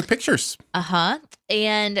 I took pictures.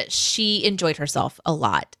 And she enjoyed herself a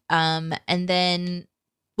lot. And then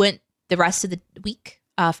went the rest of the week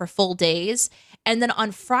for full days. And then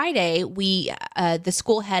on Friday, the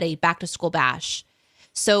school had a back to school bash.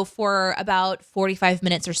 So for about 45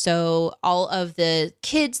 minutes or so, all of the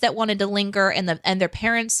kids that wanted to linger and their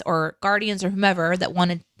parents or guardians or whomever that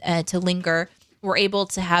wanted to linger were able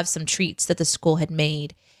to have some treats that the school had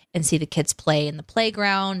made and see the kids play in the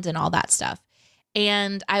playground and all that stuff.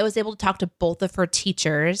 And I was able to talk to both of her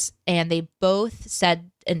teachers, and they both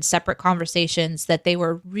said in separate conversations that they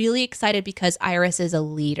were really excited because Iris is a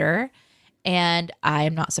leader, and I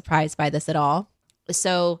am not surprised by this at all.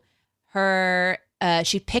 So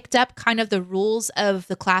she picked up kind of the rules of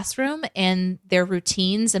the classroom and their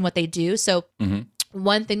routines and what they do. So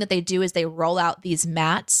one thing that they do is they roll out these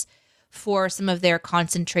mats for some of their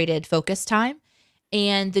concentrated focus time.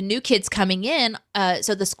 And the new kids coming in,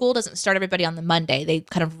 so the school doesn't start everybody on the Monday. They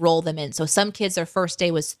kind of roll them in. So some kids, their first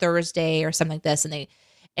day was Thursday or something like this,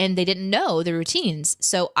 and they didn't know the routines.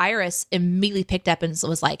 So Iris immediately picked up and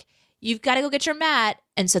was like, you've got to go get your mat.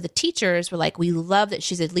 And so the teachers were like, we love that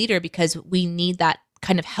she's a leader because we need that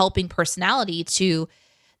kind of helping personality to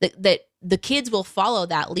that the kids will follow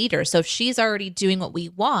that leader. So if she's already doing what we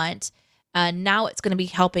want, now it's going to be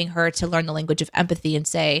helping her to learn the language of empathy and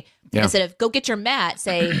say, instead of go get your mat,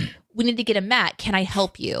 say, we need to get a mat. Can I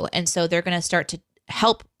help you? And so they're going to start to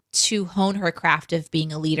help to hone her craft of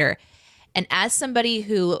being a leader. And as somebody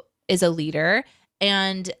who is a leader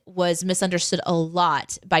and was misunderstood a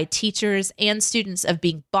lot by teachers and students of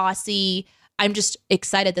being bossy, I'm just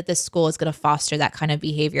excited that this school is going to foster that kind of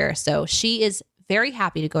behavior. So she is very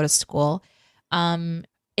happy to go to school. And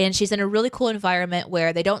she's in a really cool environment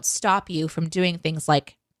where they don't stop you from doing things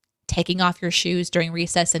like taking off your shoes during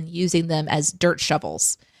recess and using them as dirt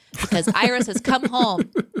shovels. Because Iris has come home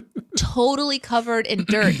totally covered in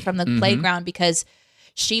dirt from the playground because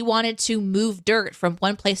she wanted to move dirt from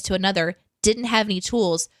one place to another, didn't have any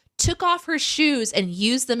tools, took off her shoes and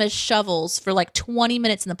used them as shovels for like 20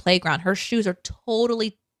 minutes in the playground. Her shoes are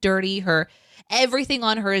totally dirty. Everything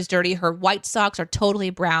on her is dirty. Her white socks are totally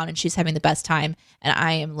brown, and she's having the best time, and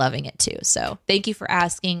I am loving it too. So thank you for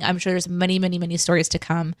asking. I'm sure there's many, many, many stories to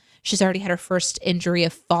come. She's already had her first injury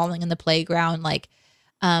of falling in the playground.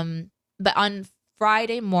 But on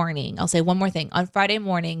Friday morning, I'll say one more thing. On Friday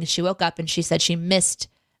morning, she woke up and she said she missed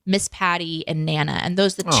Miss Patty and Nana, and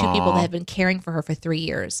those are the two people that have been caring for her for 3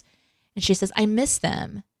 years. And she says, I miss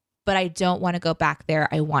them, but I don't want to go back there.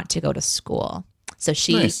 I want to go to school. So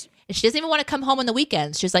she And she doesn't even want to come home on the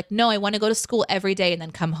weekends. She's like, no, I want to go to school every day and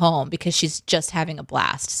then come home because she's just having a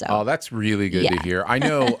blast. So, oh, that's really good to hear. I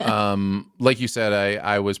know, like you said,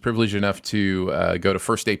 I was privileged enough to go to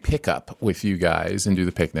first day pickup with you guys and do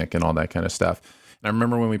the picnic and all that kind of stuff. And I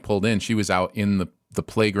remember when we pulled in, she was out in the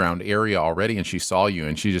playground area already, and she saw you,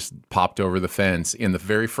 and she just popped over the fence. And the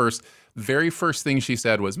very first thing she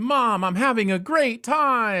said was, "Mom, I'm having a great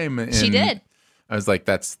time." And she did. I was like,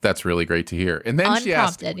 that's really great to hear. And then she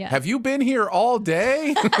asked, have you been here all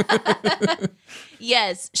day?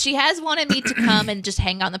 Yes, she has wanted me to come and just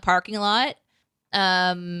hang out in the parking lot.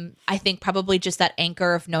 I think probably just that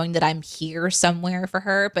anchor of knowing that I'm here somewhere for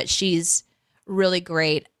her, but she's really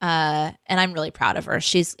great. And I'm really proud of her.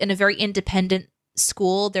 She's in a very independent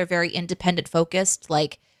school. They're very independent focused.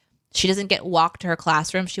 Like, she doesn't get walked to her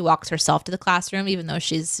classroom. She walks herself to the classroom, even though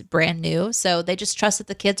she's brand new. So they just trust that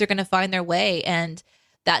the kids are going to find their way. And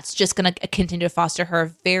that's just going to continue to foster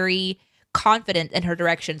her very confident in her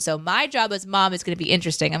direction. So my job as mom is going to be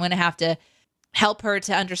interesting. I'm going to have to help her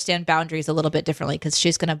to understand boundaries a little bit differently because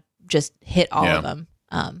she's going to just hit all of them.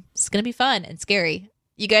 It's going to be fun and scary.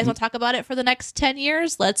 You guys want to talk about it for the next 10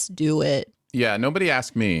 years? Let's do it. Yeah, nobody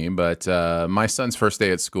asked me, but my son's first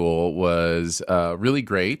day at school was really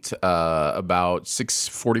great. About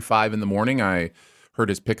 6:45 in the morning, I heard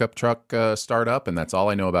his pickup truck start up, and that's all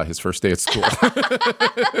I know about his first day at school.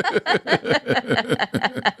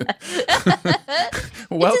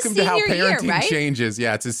 Welcome to how parenting changes.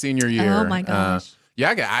 Yeah, it's his senior year. Oh my gosh.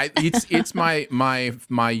 Yeah, it's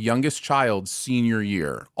my youngest child's senior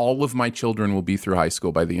year. All of my children will be through high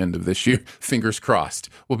school by the end of this year. Fingers crossed,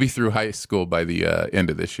 we'll be through high school by the end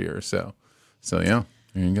of this year. So yeah,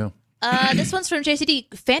 there you go. This one's from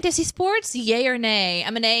JCD. Fantasy sports, yay or nay?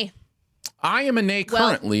 I'm an A. I am a nay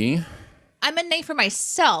currently. I'm a nay for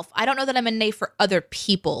myself. I don't know that I'm a nay for other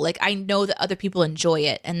people. Like, I know that other people enjoy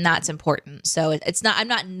it, and that's important. So it's not. I'm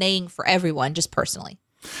not naying for everyone, just personally.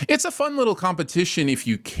 It's a fun little competition if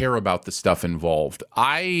you care about the stuff involved.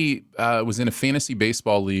 I was in a fantasy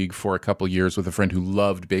baseball league for a couple years with a friend who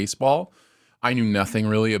loved baseball. I knew nothing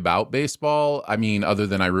really about baseball. I mean, other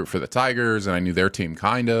than I root for the Tigers and I knew their team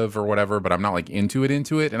kind of or whatever, but I'm not like into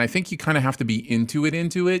it. And I think you kind of have to be into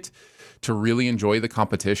it to really enjoy the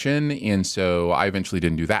competition. And so I eventually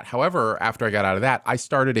didn't do that. However, after I got out of that, I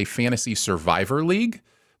started a fantasy Survivor league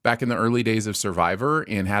back in the early days of Survivor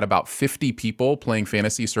and had about 50 people playing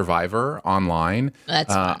Fantasy Survivor online.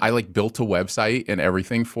 That's fun. I built a website and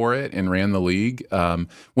everything for it and ran the league.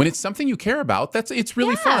 When it's something you care about, it's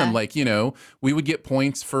really fun. Like, we would get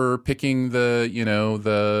points for picking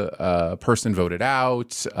the person voted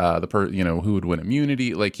out, who would win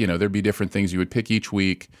immunity. Like, there'd be different things you would pick each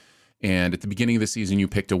week. And at the beginning of the season, you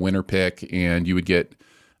picked a winner pick and you would get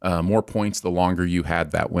more points the longer you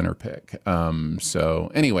had that winner pick. So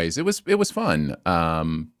anyways, it was fun.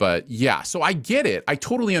 But yeah, so I get it. I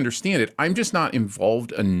totally understand it. I'm just not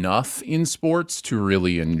involved enough in sports to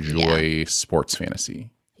really enjoy sports fantasy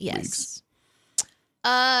leagues.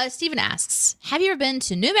 Steven asks, have you ever been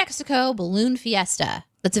to New Mexico Balloon Fiesta?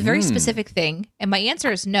 That's a very specific thing. And my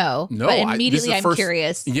answer is no. But immediately I'm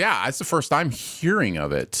curious. Yeah, it's the first time hearing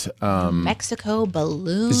of it. Mexico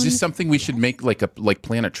balloon. Is this something we should make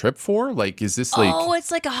plan a trip for? Like, is this like... Oh,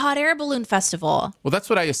 it's like a hot air balloon festival. Well,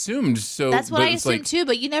 that's what I assumed. So that's what I assumed too,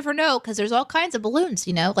 but you never know because there's all kinds of balloons,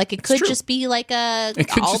 Like it could just be like all the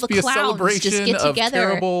clowns celebration just get together. Of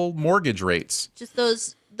terrible mortgage rates. Just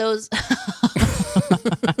those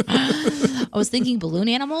I was thinking balloon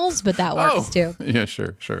animals, but that works too. Yeah,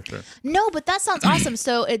 sure. No, but that sounds awesome.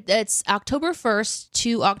 So it's October 1st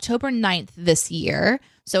to October 9th this year.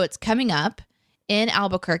 So it's coming up in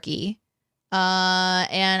Albuquerque.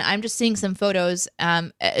 And I'm just seeing some photos.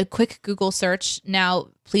 A quick Google search. Now,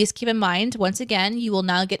 please keep in mind, once again, you will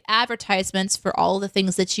now get advertisements for all the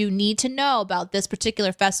things that you need to know about this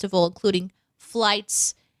particular festival, including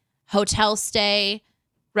flights, hotel stay,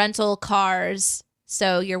 rental cars.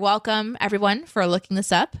 So you're welcome, everyone, for looking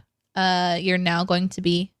this up. You're now going to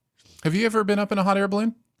be... Have you ever been up in a hot air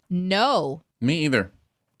balloon? No. Me either.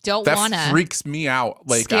 Don't want to. That freaks me out.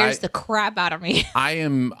 Like, scares the crap out of me. I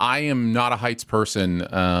am not a heights person.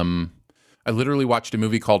 I literally watched a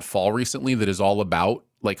movie called Fall recently that is all about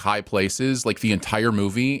like high places, like the entire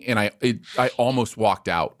movie, and I almost walked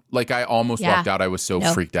out. Like I almost walked out. I was so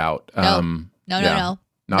freaked out. No. Not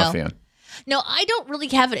a fan. No, I don't really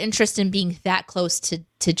have an interest in being that close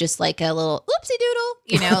to just like a little oopsie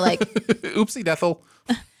doodle, like oopsie dethel.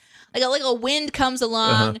 like a wind comes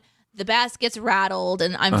along, the bass gets rattled,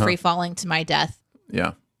 and I'm free falling to my death.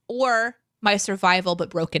 Yeah. Or my survival but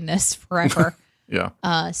brokenness forever. Yeah.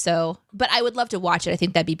 But I would love to watch it. I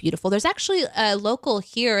think that'd be beautiful. There's actually a local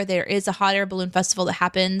here. There is a hot air balloon festival that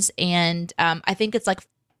happens, and I think it's like,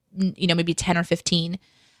 maybe 10 or 15.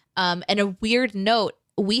 And a weird note,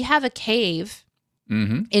 we have a cave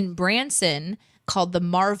in Branson called the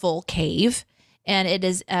Marvel Cave, and it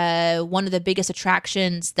is one of the biggest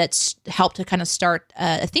attractions that's helped to kind of start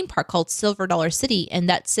a theme park called Silver Dollar City, and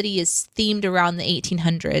that city is themed around the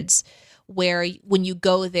 1800s. Where when you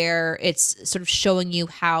go there, it's sort of showing you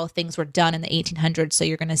how things were done in the 1800s. So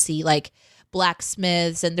you're going to see like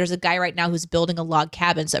blacksmiths, and there's a guy right now who's building a log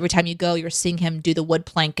cabin. So every time you go, you're seeing him do the wood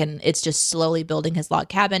plank, and it's just slowly building his log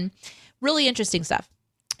cabin. Really interesting stuff.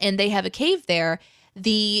 And they have a cave there.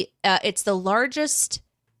 It's the largest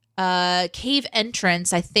cave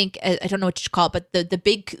entrance, I think. I don't know what you call it, but the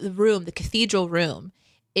big room, the cathedral room,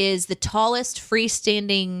 is the tallest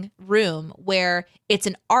freestanding room, where it's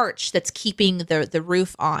an arch that's keeping the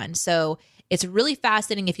roof on. So it's really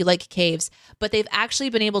fascinating if you like caves, but they've actually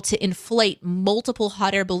been able to inflate multiple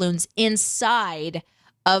hot air balloons inside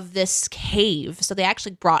of this cave. So they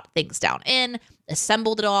actually brought things down in,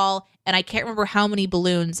 assembled it all, and I can't remember how many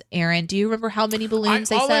balloons. Aaron, do you remember how many balloons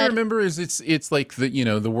they said? All I remember is it's like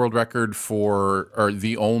the world record or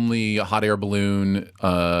the only hot air balloon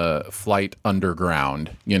flight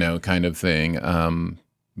underground, kind of thing.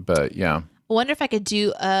 But yeah. I wonder if I could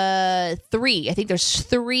do 3. I think there's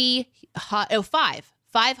 5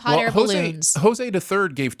 hot air balloons. Jose the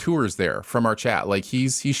Third gave tours there from our chat. Like he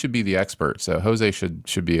should be the expert. So Jose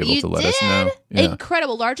should be able to let us know. Yeah.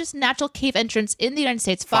 Incredible. Largest natural cave entrance in the United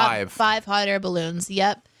States. 5 hot air balloons.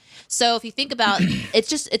 Yep. So if you think about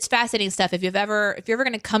it's fascinating stuff. If you're ever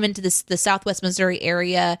going to come into the Southwest Missouri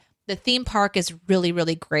area, the theme park is really,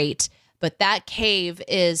 really great. But that cave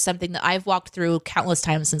is something that I've walked through countless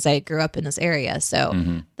times since I grew up in this area.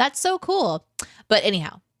 So that's so cool. But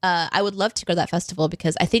anyhow, I would love to go to that festival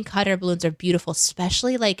because I think hot air balloons are beautiful,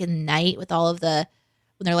 especially like at night with all of when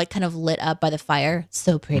they're like kind of lit up by the fire.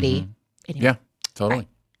 So pretty. Anyway. Yeah, totally. Right.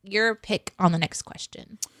 Your pick on the next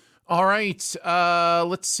question. All right.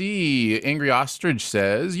 Let's see. Angry Ostrich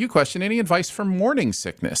says, you question any advice for morning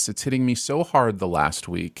sickness? It's hitting me so hard the last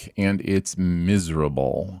week and it's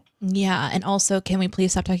miserable. Yeah. And also, can we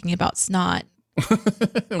please stop talking about snot?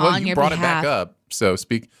 Well, on you your brought behalf. it back up. So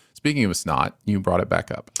speaking of snot, you brought it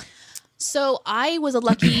back up. So I was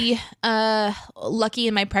lucky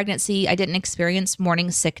in my pregnancy. I didn't experience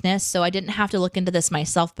morning sickness, so I didn't have to look into this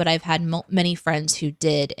myself, but I've had many friends who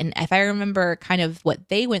did. And if I remember kind of what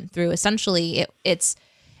they went through, essentially it's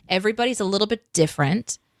everybody's a little bit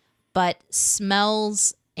different, but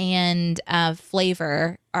smells and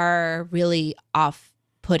flavor are really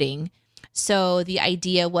off-putting. So the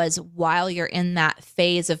idea was while you're in that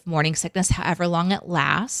phase of morning sickness, however long it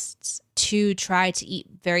lasts, to try to eat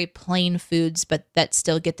very plain foods, but that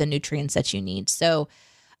still get the nutrients that you need. So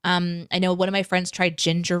I know one of my friends tried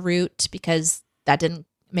ginger root because that didn't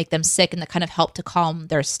make them sick and that kind of helped to calm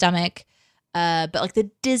their stomach. But like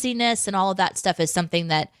the dizziness and all of that stuff is something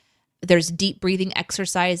that there's deep breathing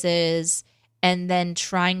exercises. And then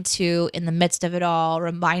trying to, in the midst of it all,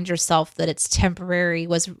 remind yourself that it's temporary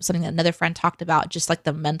was something that another friend talked about, just like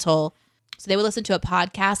the mental. So they would listen to a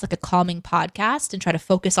podcast, like a calming podcast, and try to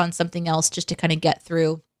focus on something else just to kind of get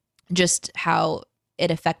through just how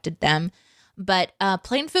it affected them. But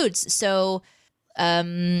plain foods. So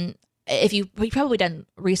if you've probably done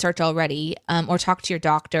research already or talked to your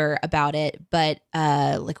doctor about it, but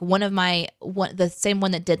like the same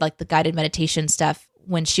one that did like the guided meditation stuff,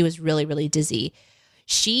 when she was really, really dizzy,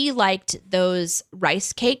 she liked those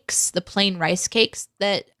rice cakes, the plain rice cakes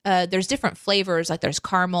that there's different flavors, like there's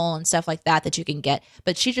caramel and stuff like that you can get,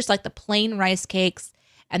 but she just liked the plain rice cakes.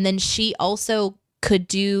 And then she also could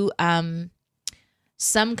do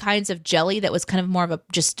some kinds of jelly that was kind of more of a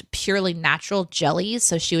just purely natural jellies.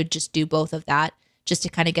 So she would just do both of that just to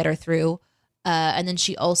kind of get her through. And then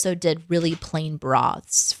she also did really plain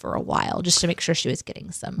broths for a while, just to make sure she was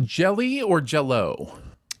getting some jelly or Jell-O.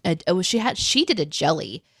 She did a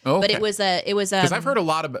jelly, okay. But it was because I've heard a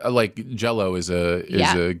lot of like Jell-O is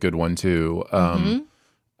a good one too.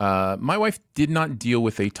 My wife did not deal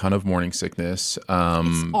with a ton of morning sickness. It's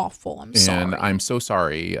awful. I'm sorry, and I'm so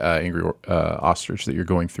sorry, Angry Ostrich, that you're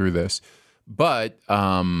going through this. But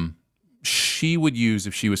she would use,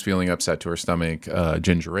 if she was feeling upset to her stomach,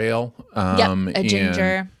 ginger ale. A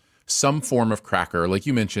ginger. Some form of cracker. Like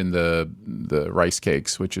you mentioned, the rice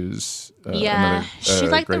cakes, which is another, she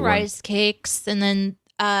liked the rice one. cakes. And then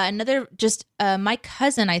another, just my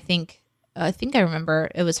cousin, I think I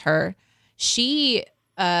remember it was her. She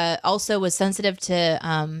also was sensitive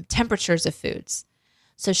to temperatures of foods.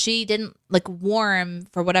 So she didn't like warm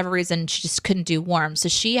for whatever reason. She just couldn't do warm. So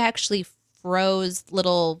she actually froze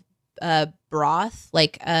little broth,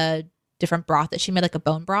 like a different broth that she made, like a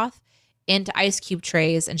bone broth, into ice cube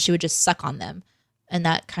trays, and she would just suck on them. And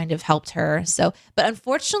that kind of helped her. So, but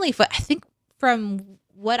unfortunately, I think from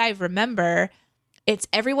what I remember, it's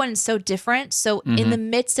everyone's so different. So in the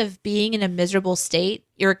midst of being in a miserable state,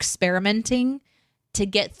 you're experimenting to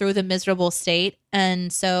get through the miserable state.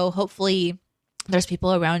 And so hopefully there's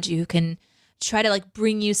people around you who can try to like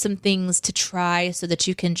bring you some things to try so that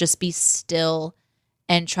you can just be still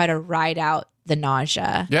and try to ride out the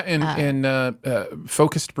nausea. Yeah. And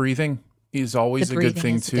focused breathing is always a good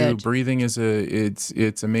thing too. Breathing is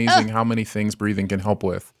it's amazing how many things breathing can help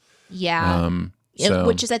with. Yeah.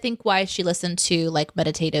 Which is, I think, why she listened to like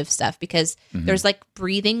meditative stuff, because there's like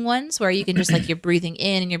breathing ones where you can just like, you're breathing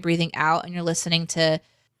in and you're breathing out and you're listening to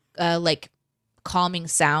like calming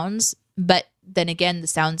sounds. But then again, the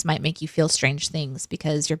sounds might make you feel strange things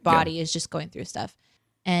because your body is just going through stuff.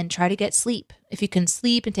 And try to get sleep. If you can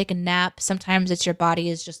sleep and take a nap, sometimes it's your body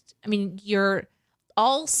is just, I mean,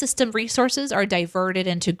 all system resources are diverted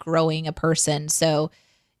into growing a person. So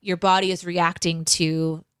your body is reacting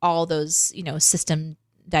to all those, system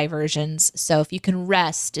diversions. So if you can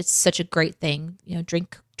rest, it's such a great thing.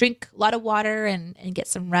 Drink a lot of water and get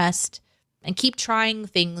some rest, and keep trying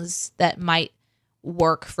things that might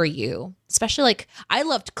work for you. Especially like I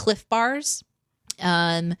loved Cliff Bars.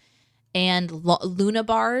 And Luna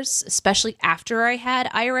bars, especially after I had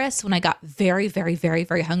Iris, when I got very, very, very,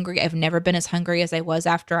 very hungry. I've never been as hungry as I was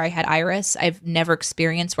after I had Iris. I've never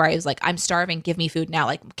experienced where I was like, I'm starving, give me food now.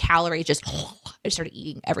 Like calories, I started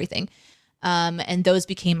eating everything. And those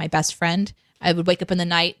became my best friend. I would wake up in the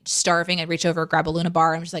night starving. I'd reach over, grab a Luna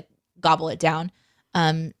bar and just like gobble it down.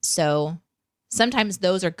 So sometimes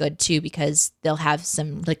those are good too, because they'll have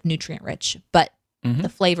some like nutrient rich, but the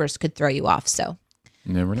flavors could throw you off. So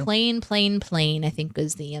never know. Plain, I think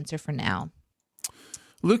is the answer for now.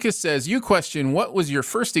 Lucas says, you question, what was your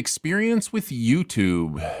first experience with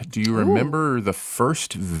YouTube? Do you remember the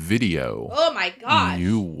first video Oh my gosh.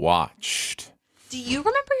 you watched? Do you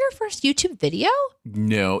remember your first YouTube video?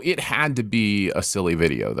 No, it had to be a silly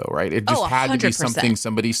video though, right? It just had to be 100%. something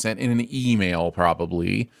somebody sent in an email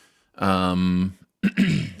probably.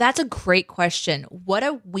 That's a great question. What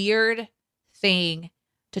a weird thing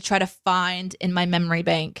to try to find in my memory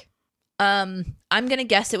bank. I'm going to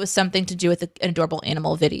guess it was something to do with an adorable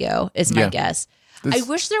animal video is my guess. I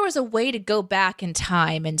wish there was a way to go back in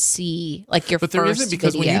time and see like your first video. But there isn't,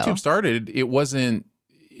 because when YouTube started, it wasn't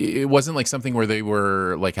like something where they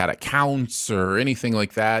were like had accounts or anything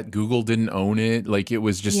like that. Google didn't own it. Like it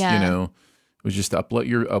was just, it was just to upload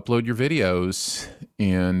your videos,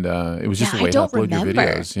 and it was just a way to upload your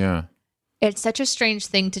videos. Yeah. It's such a strange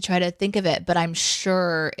thing to try to think of it, but I'm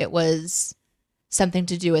sure it was something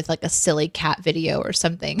to do with like a silly cat video or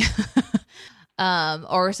something,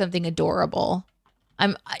 or something adorable.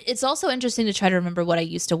 It's also interesting to try to remember what I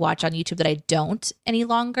used to watch on YouTube that I don't any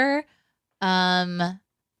longer.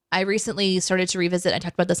 I recently started to revisit, I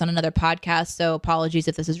talked about this on another podcast, so apologies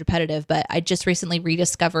if this is repetitive, but I just recently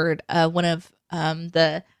rediscovered one of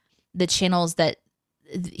the channels that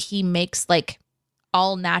he makes like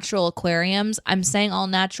all natural aquariums. I'm saying all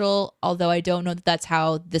natural, although I don't know that that's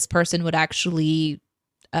how this person would actually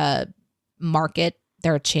market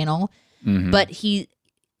their channel. But she,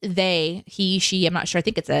 I'm not sure. I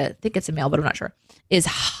think it's a male, but I'm not sure. Is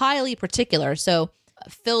highly particular. So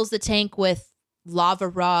fills the tank with lava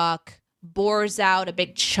rock, bores out a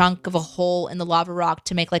big chunk of a hole in the lava rock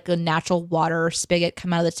to make like a natural water spigot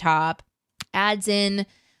come out of the top. Adds in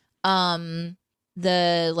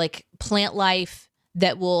the like plant life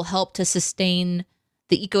that will help to sustain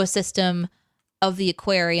the ecosystem of the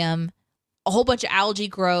aquarium. A whole bunch of algae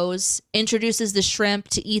grows, introduces the shrimp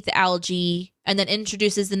to eat the algae, and then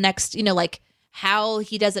introduces the next, like how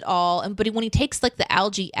he does it all. But when he takes like the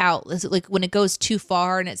algae out, like when it goes too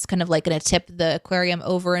far and it's kind of like going to tip the aquarium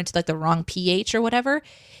over into like the wrong pH or whatever,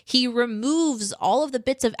 he removes all of the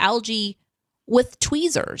bits of algae with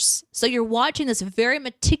tweezers. So you're watching this very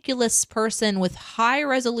meticulous person with high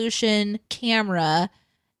resolution camera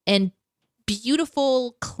and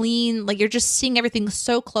beautiful, clean, like you're just seeing everything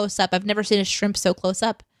so close up. I've never seen a shrimp so close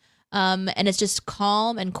up. And it's just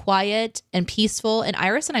calm and quiet and peaceful. And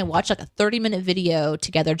Iris and I watched like a 30-minute video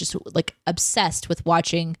together, just like obsessed with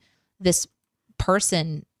watching this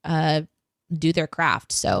person do their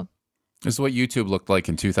craft. So this is what YouTube looked like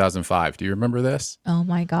in 2005. Do you remember this? Oh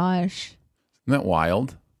my gosh. Isn't that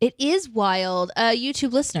wild? It is wild.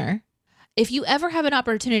 YouTube listener, if you ever have an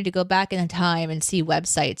opportunity to go back in time and see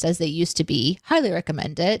websites as they used to be, highly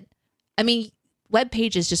recommend it. I mean, web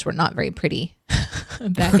pages just were not very pretty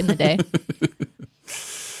back in the day.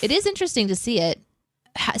 It is interesting to see it.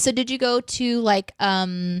 So did you go to like,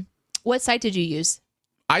 what site did you use?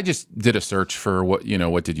 I just did a search for what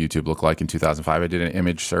did YouTube look like in 2005. I did an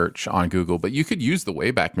image search on Google, but you could use the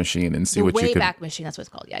Wayback Machine and see what you could. Wayback Machine, that's what it's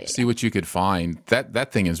called. Yeah. See what you could find.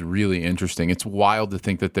 That thing is really interesting. It's wild to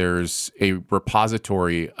think that there's a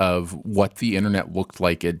repository of what the internet looked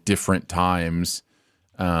like at different times.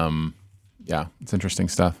 Yeah, it's interesting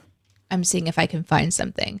stuff. I'm seeing if I can find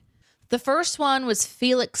something. The first one was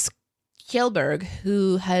Felix Kjellberg,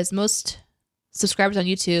 who has most subscribers on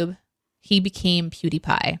YouTube. He became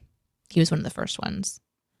PewDiePie. He was one of the first ones.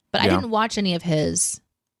 But I didn't watch any of his.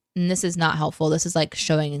 And this is not helpful. This is like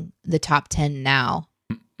showing the top 10 now.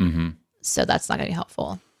 Mm-hmm. So that's not going to be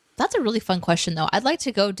helpful. That's a really fun question, though. I'd like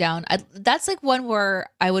to go down. That's like one where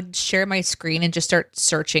I would share my screen and just start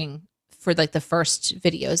searching for like the first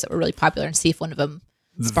videos that were really popular and see if one of them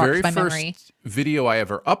sparked my memory. The very first video I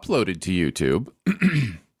ever uploaded to YouTube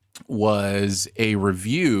was a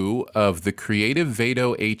review of the Creative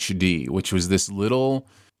Vado HD, which was this little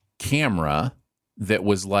camera that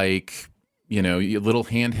was like, a little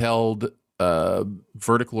handheld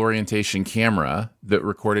vertical orientation camera that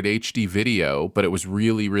recorded HD video, but it was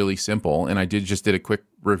really, really simple. And I just did a quick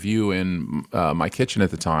review in my kitchen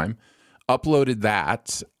at the time, uploaded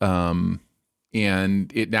that,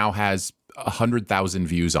 and it now has 100,000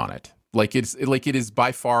 views on it. It is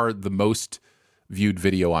by far the most viewed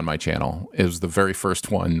video on my channel. It was the very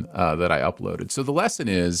first one that I uploaded. So the lesson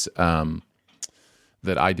is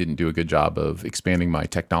that I didn't do a good job of expanding my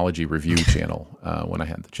technology review channel when I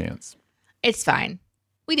had the chance. It's fine.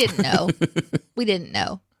 We didn't know. We didn't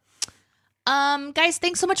know. Guys,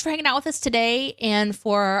 thanks so much for hanging out with us today and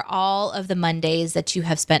for all of the Mondays that you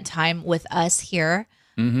have spent time with us here.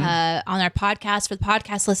 On our podcast. For the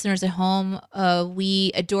podcast listeners at home,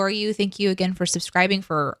 we adore you. Thank you again for subscribing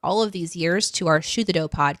for all of these years to our Shoe the Dough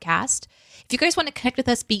podcast. If you guys want to connect with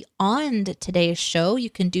us beyond today's show,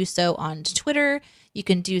 you can do so on Twitter. You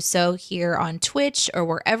can do so here on Twitch or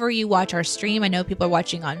wherever you watch our stream. I know people are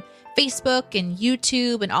watching on Facebook and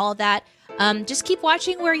YouTube and all of that. Just keep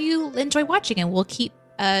watching where you enjoy watching, and we'll keep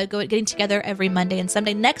getting together every Monday and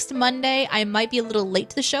Sunday. Next Monday, I might be a little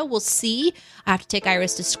late to the show. We'll see. I have to take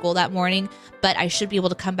Iris to school that morning, but I should be able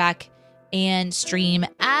to come back and stream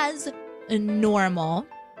as normal.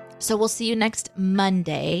 So we'll see you next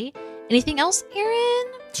Monday. Anything else, Aaron?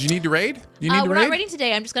 Do you need to raid? We're not raiding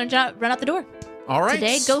today. I'm just going to run out the door. All right.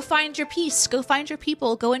 Today, go find your peace. Go find your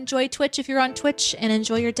people. Go enjoy Twitch if you're on Twitch, and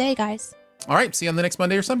enjoy your day, guys. All right. See you on the next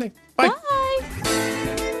Monday or Sunday. Bye. Bye.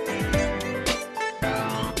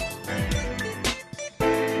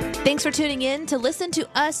 Thanks for tuning in to listen to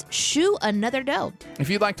us shoe another dough. If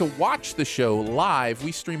you'd like to watch the show live,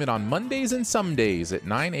 we stream it on Mondays and some days at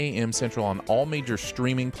 9 a.m. Central on all major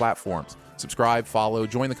streaming platforms. Subscribe, follow,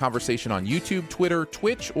 join the conversation on YouTube, Twitter,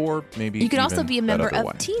 Twitch, or maybe you can even also be a member of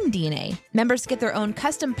one. Team DNA. Members get their own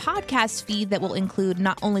custom podcast feed that will include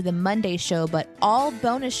not only the Monday show, but all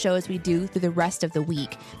bonus shows we do through the rest of the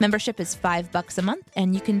week. Membership is $5 a month,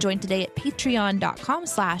 and you can join today at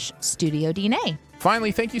patreon.com/StudioDNA.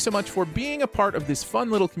 Finally, thank you so much for being a part of this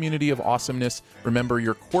fun little community of awesomeness. Remember,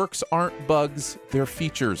 your quirks aren't bugs, they're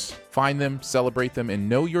features. Find them, celebrate them, and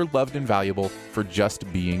know you're loved and valuable for just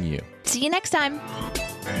being you. See you next time.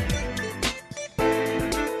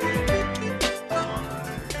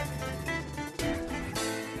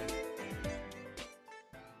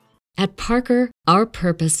 At Parker, our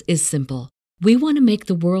purpose is simple. We want to make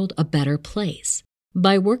the world a better place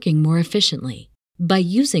by working more efficiently, by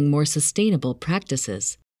using more sustainable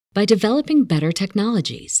practices, by developing better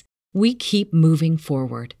technologies. We keep moving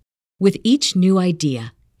forward. With each new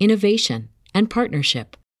idea, innovation, and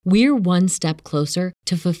partnership, we're one step closer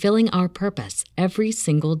to fulfilling our purpose every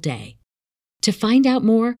single day. To find out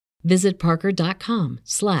more, visit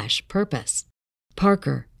parker.com/purpose.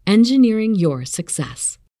 Parker, engineering your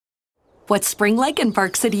success. What's spring like in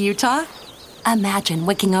Park City, Utah? Imagine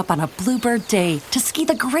waking up on a bluebird day to ski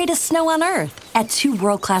the greatest snow on Earth at two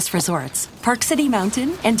world-class resorts, Park City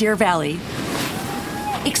Mountain and Deer Valley.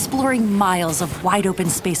 Exploring miles of wide-open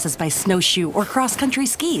spaces by snowshoe or cross-country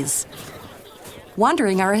skis.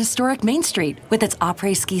 Wandering our historic Main Street with its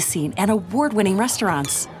après ski scene and award-winning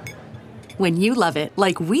restaurants. When you love it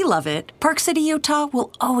like we love it, Park City, Utah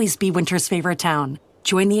will always be winter's favorite town.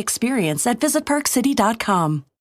 Join the experience at visitparkcity.com.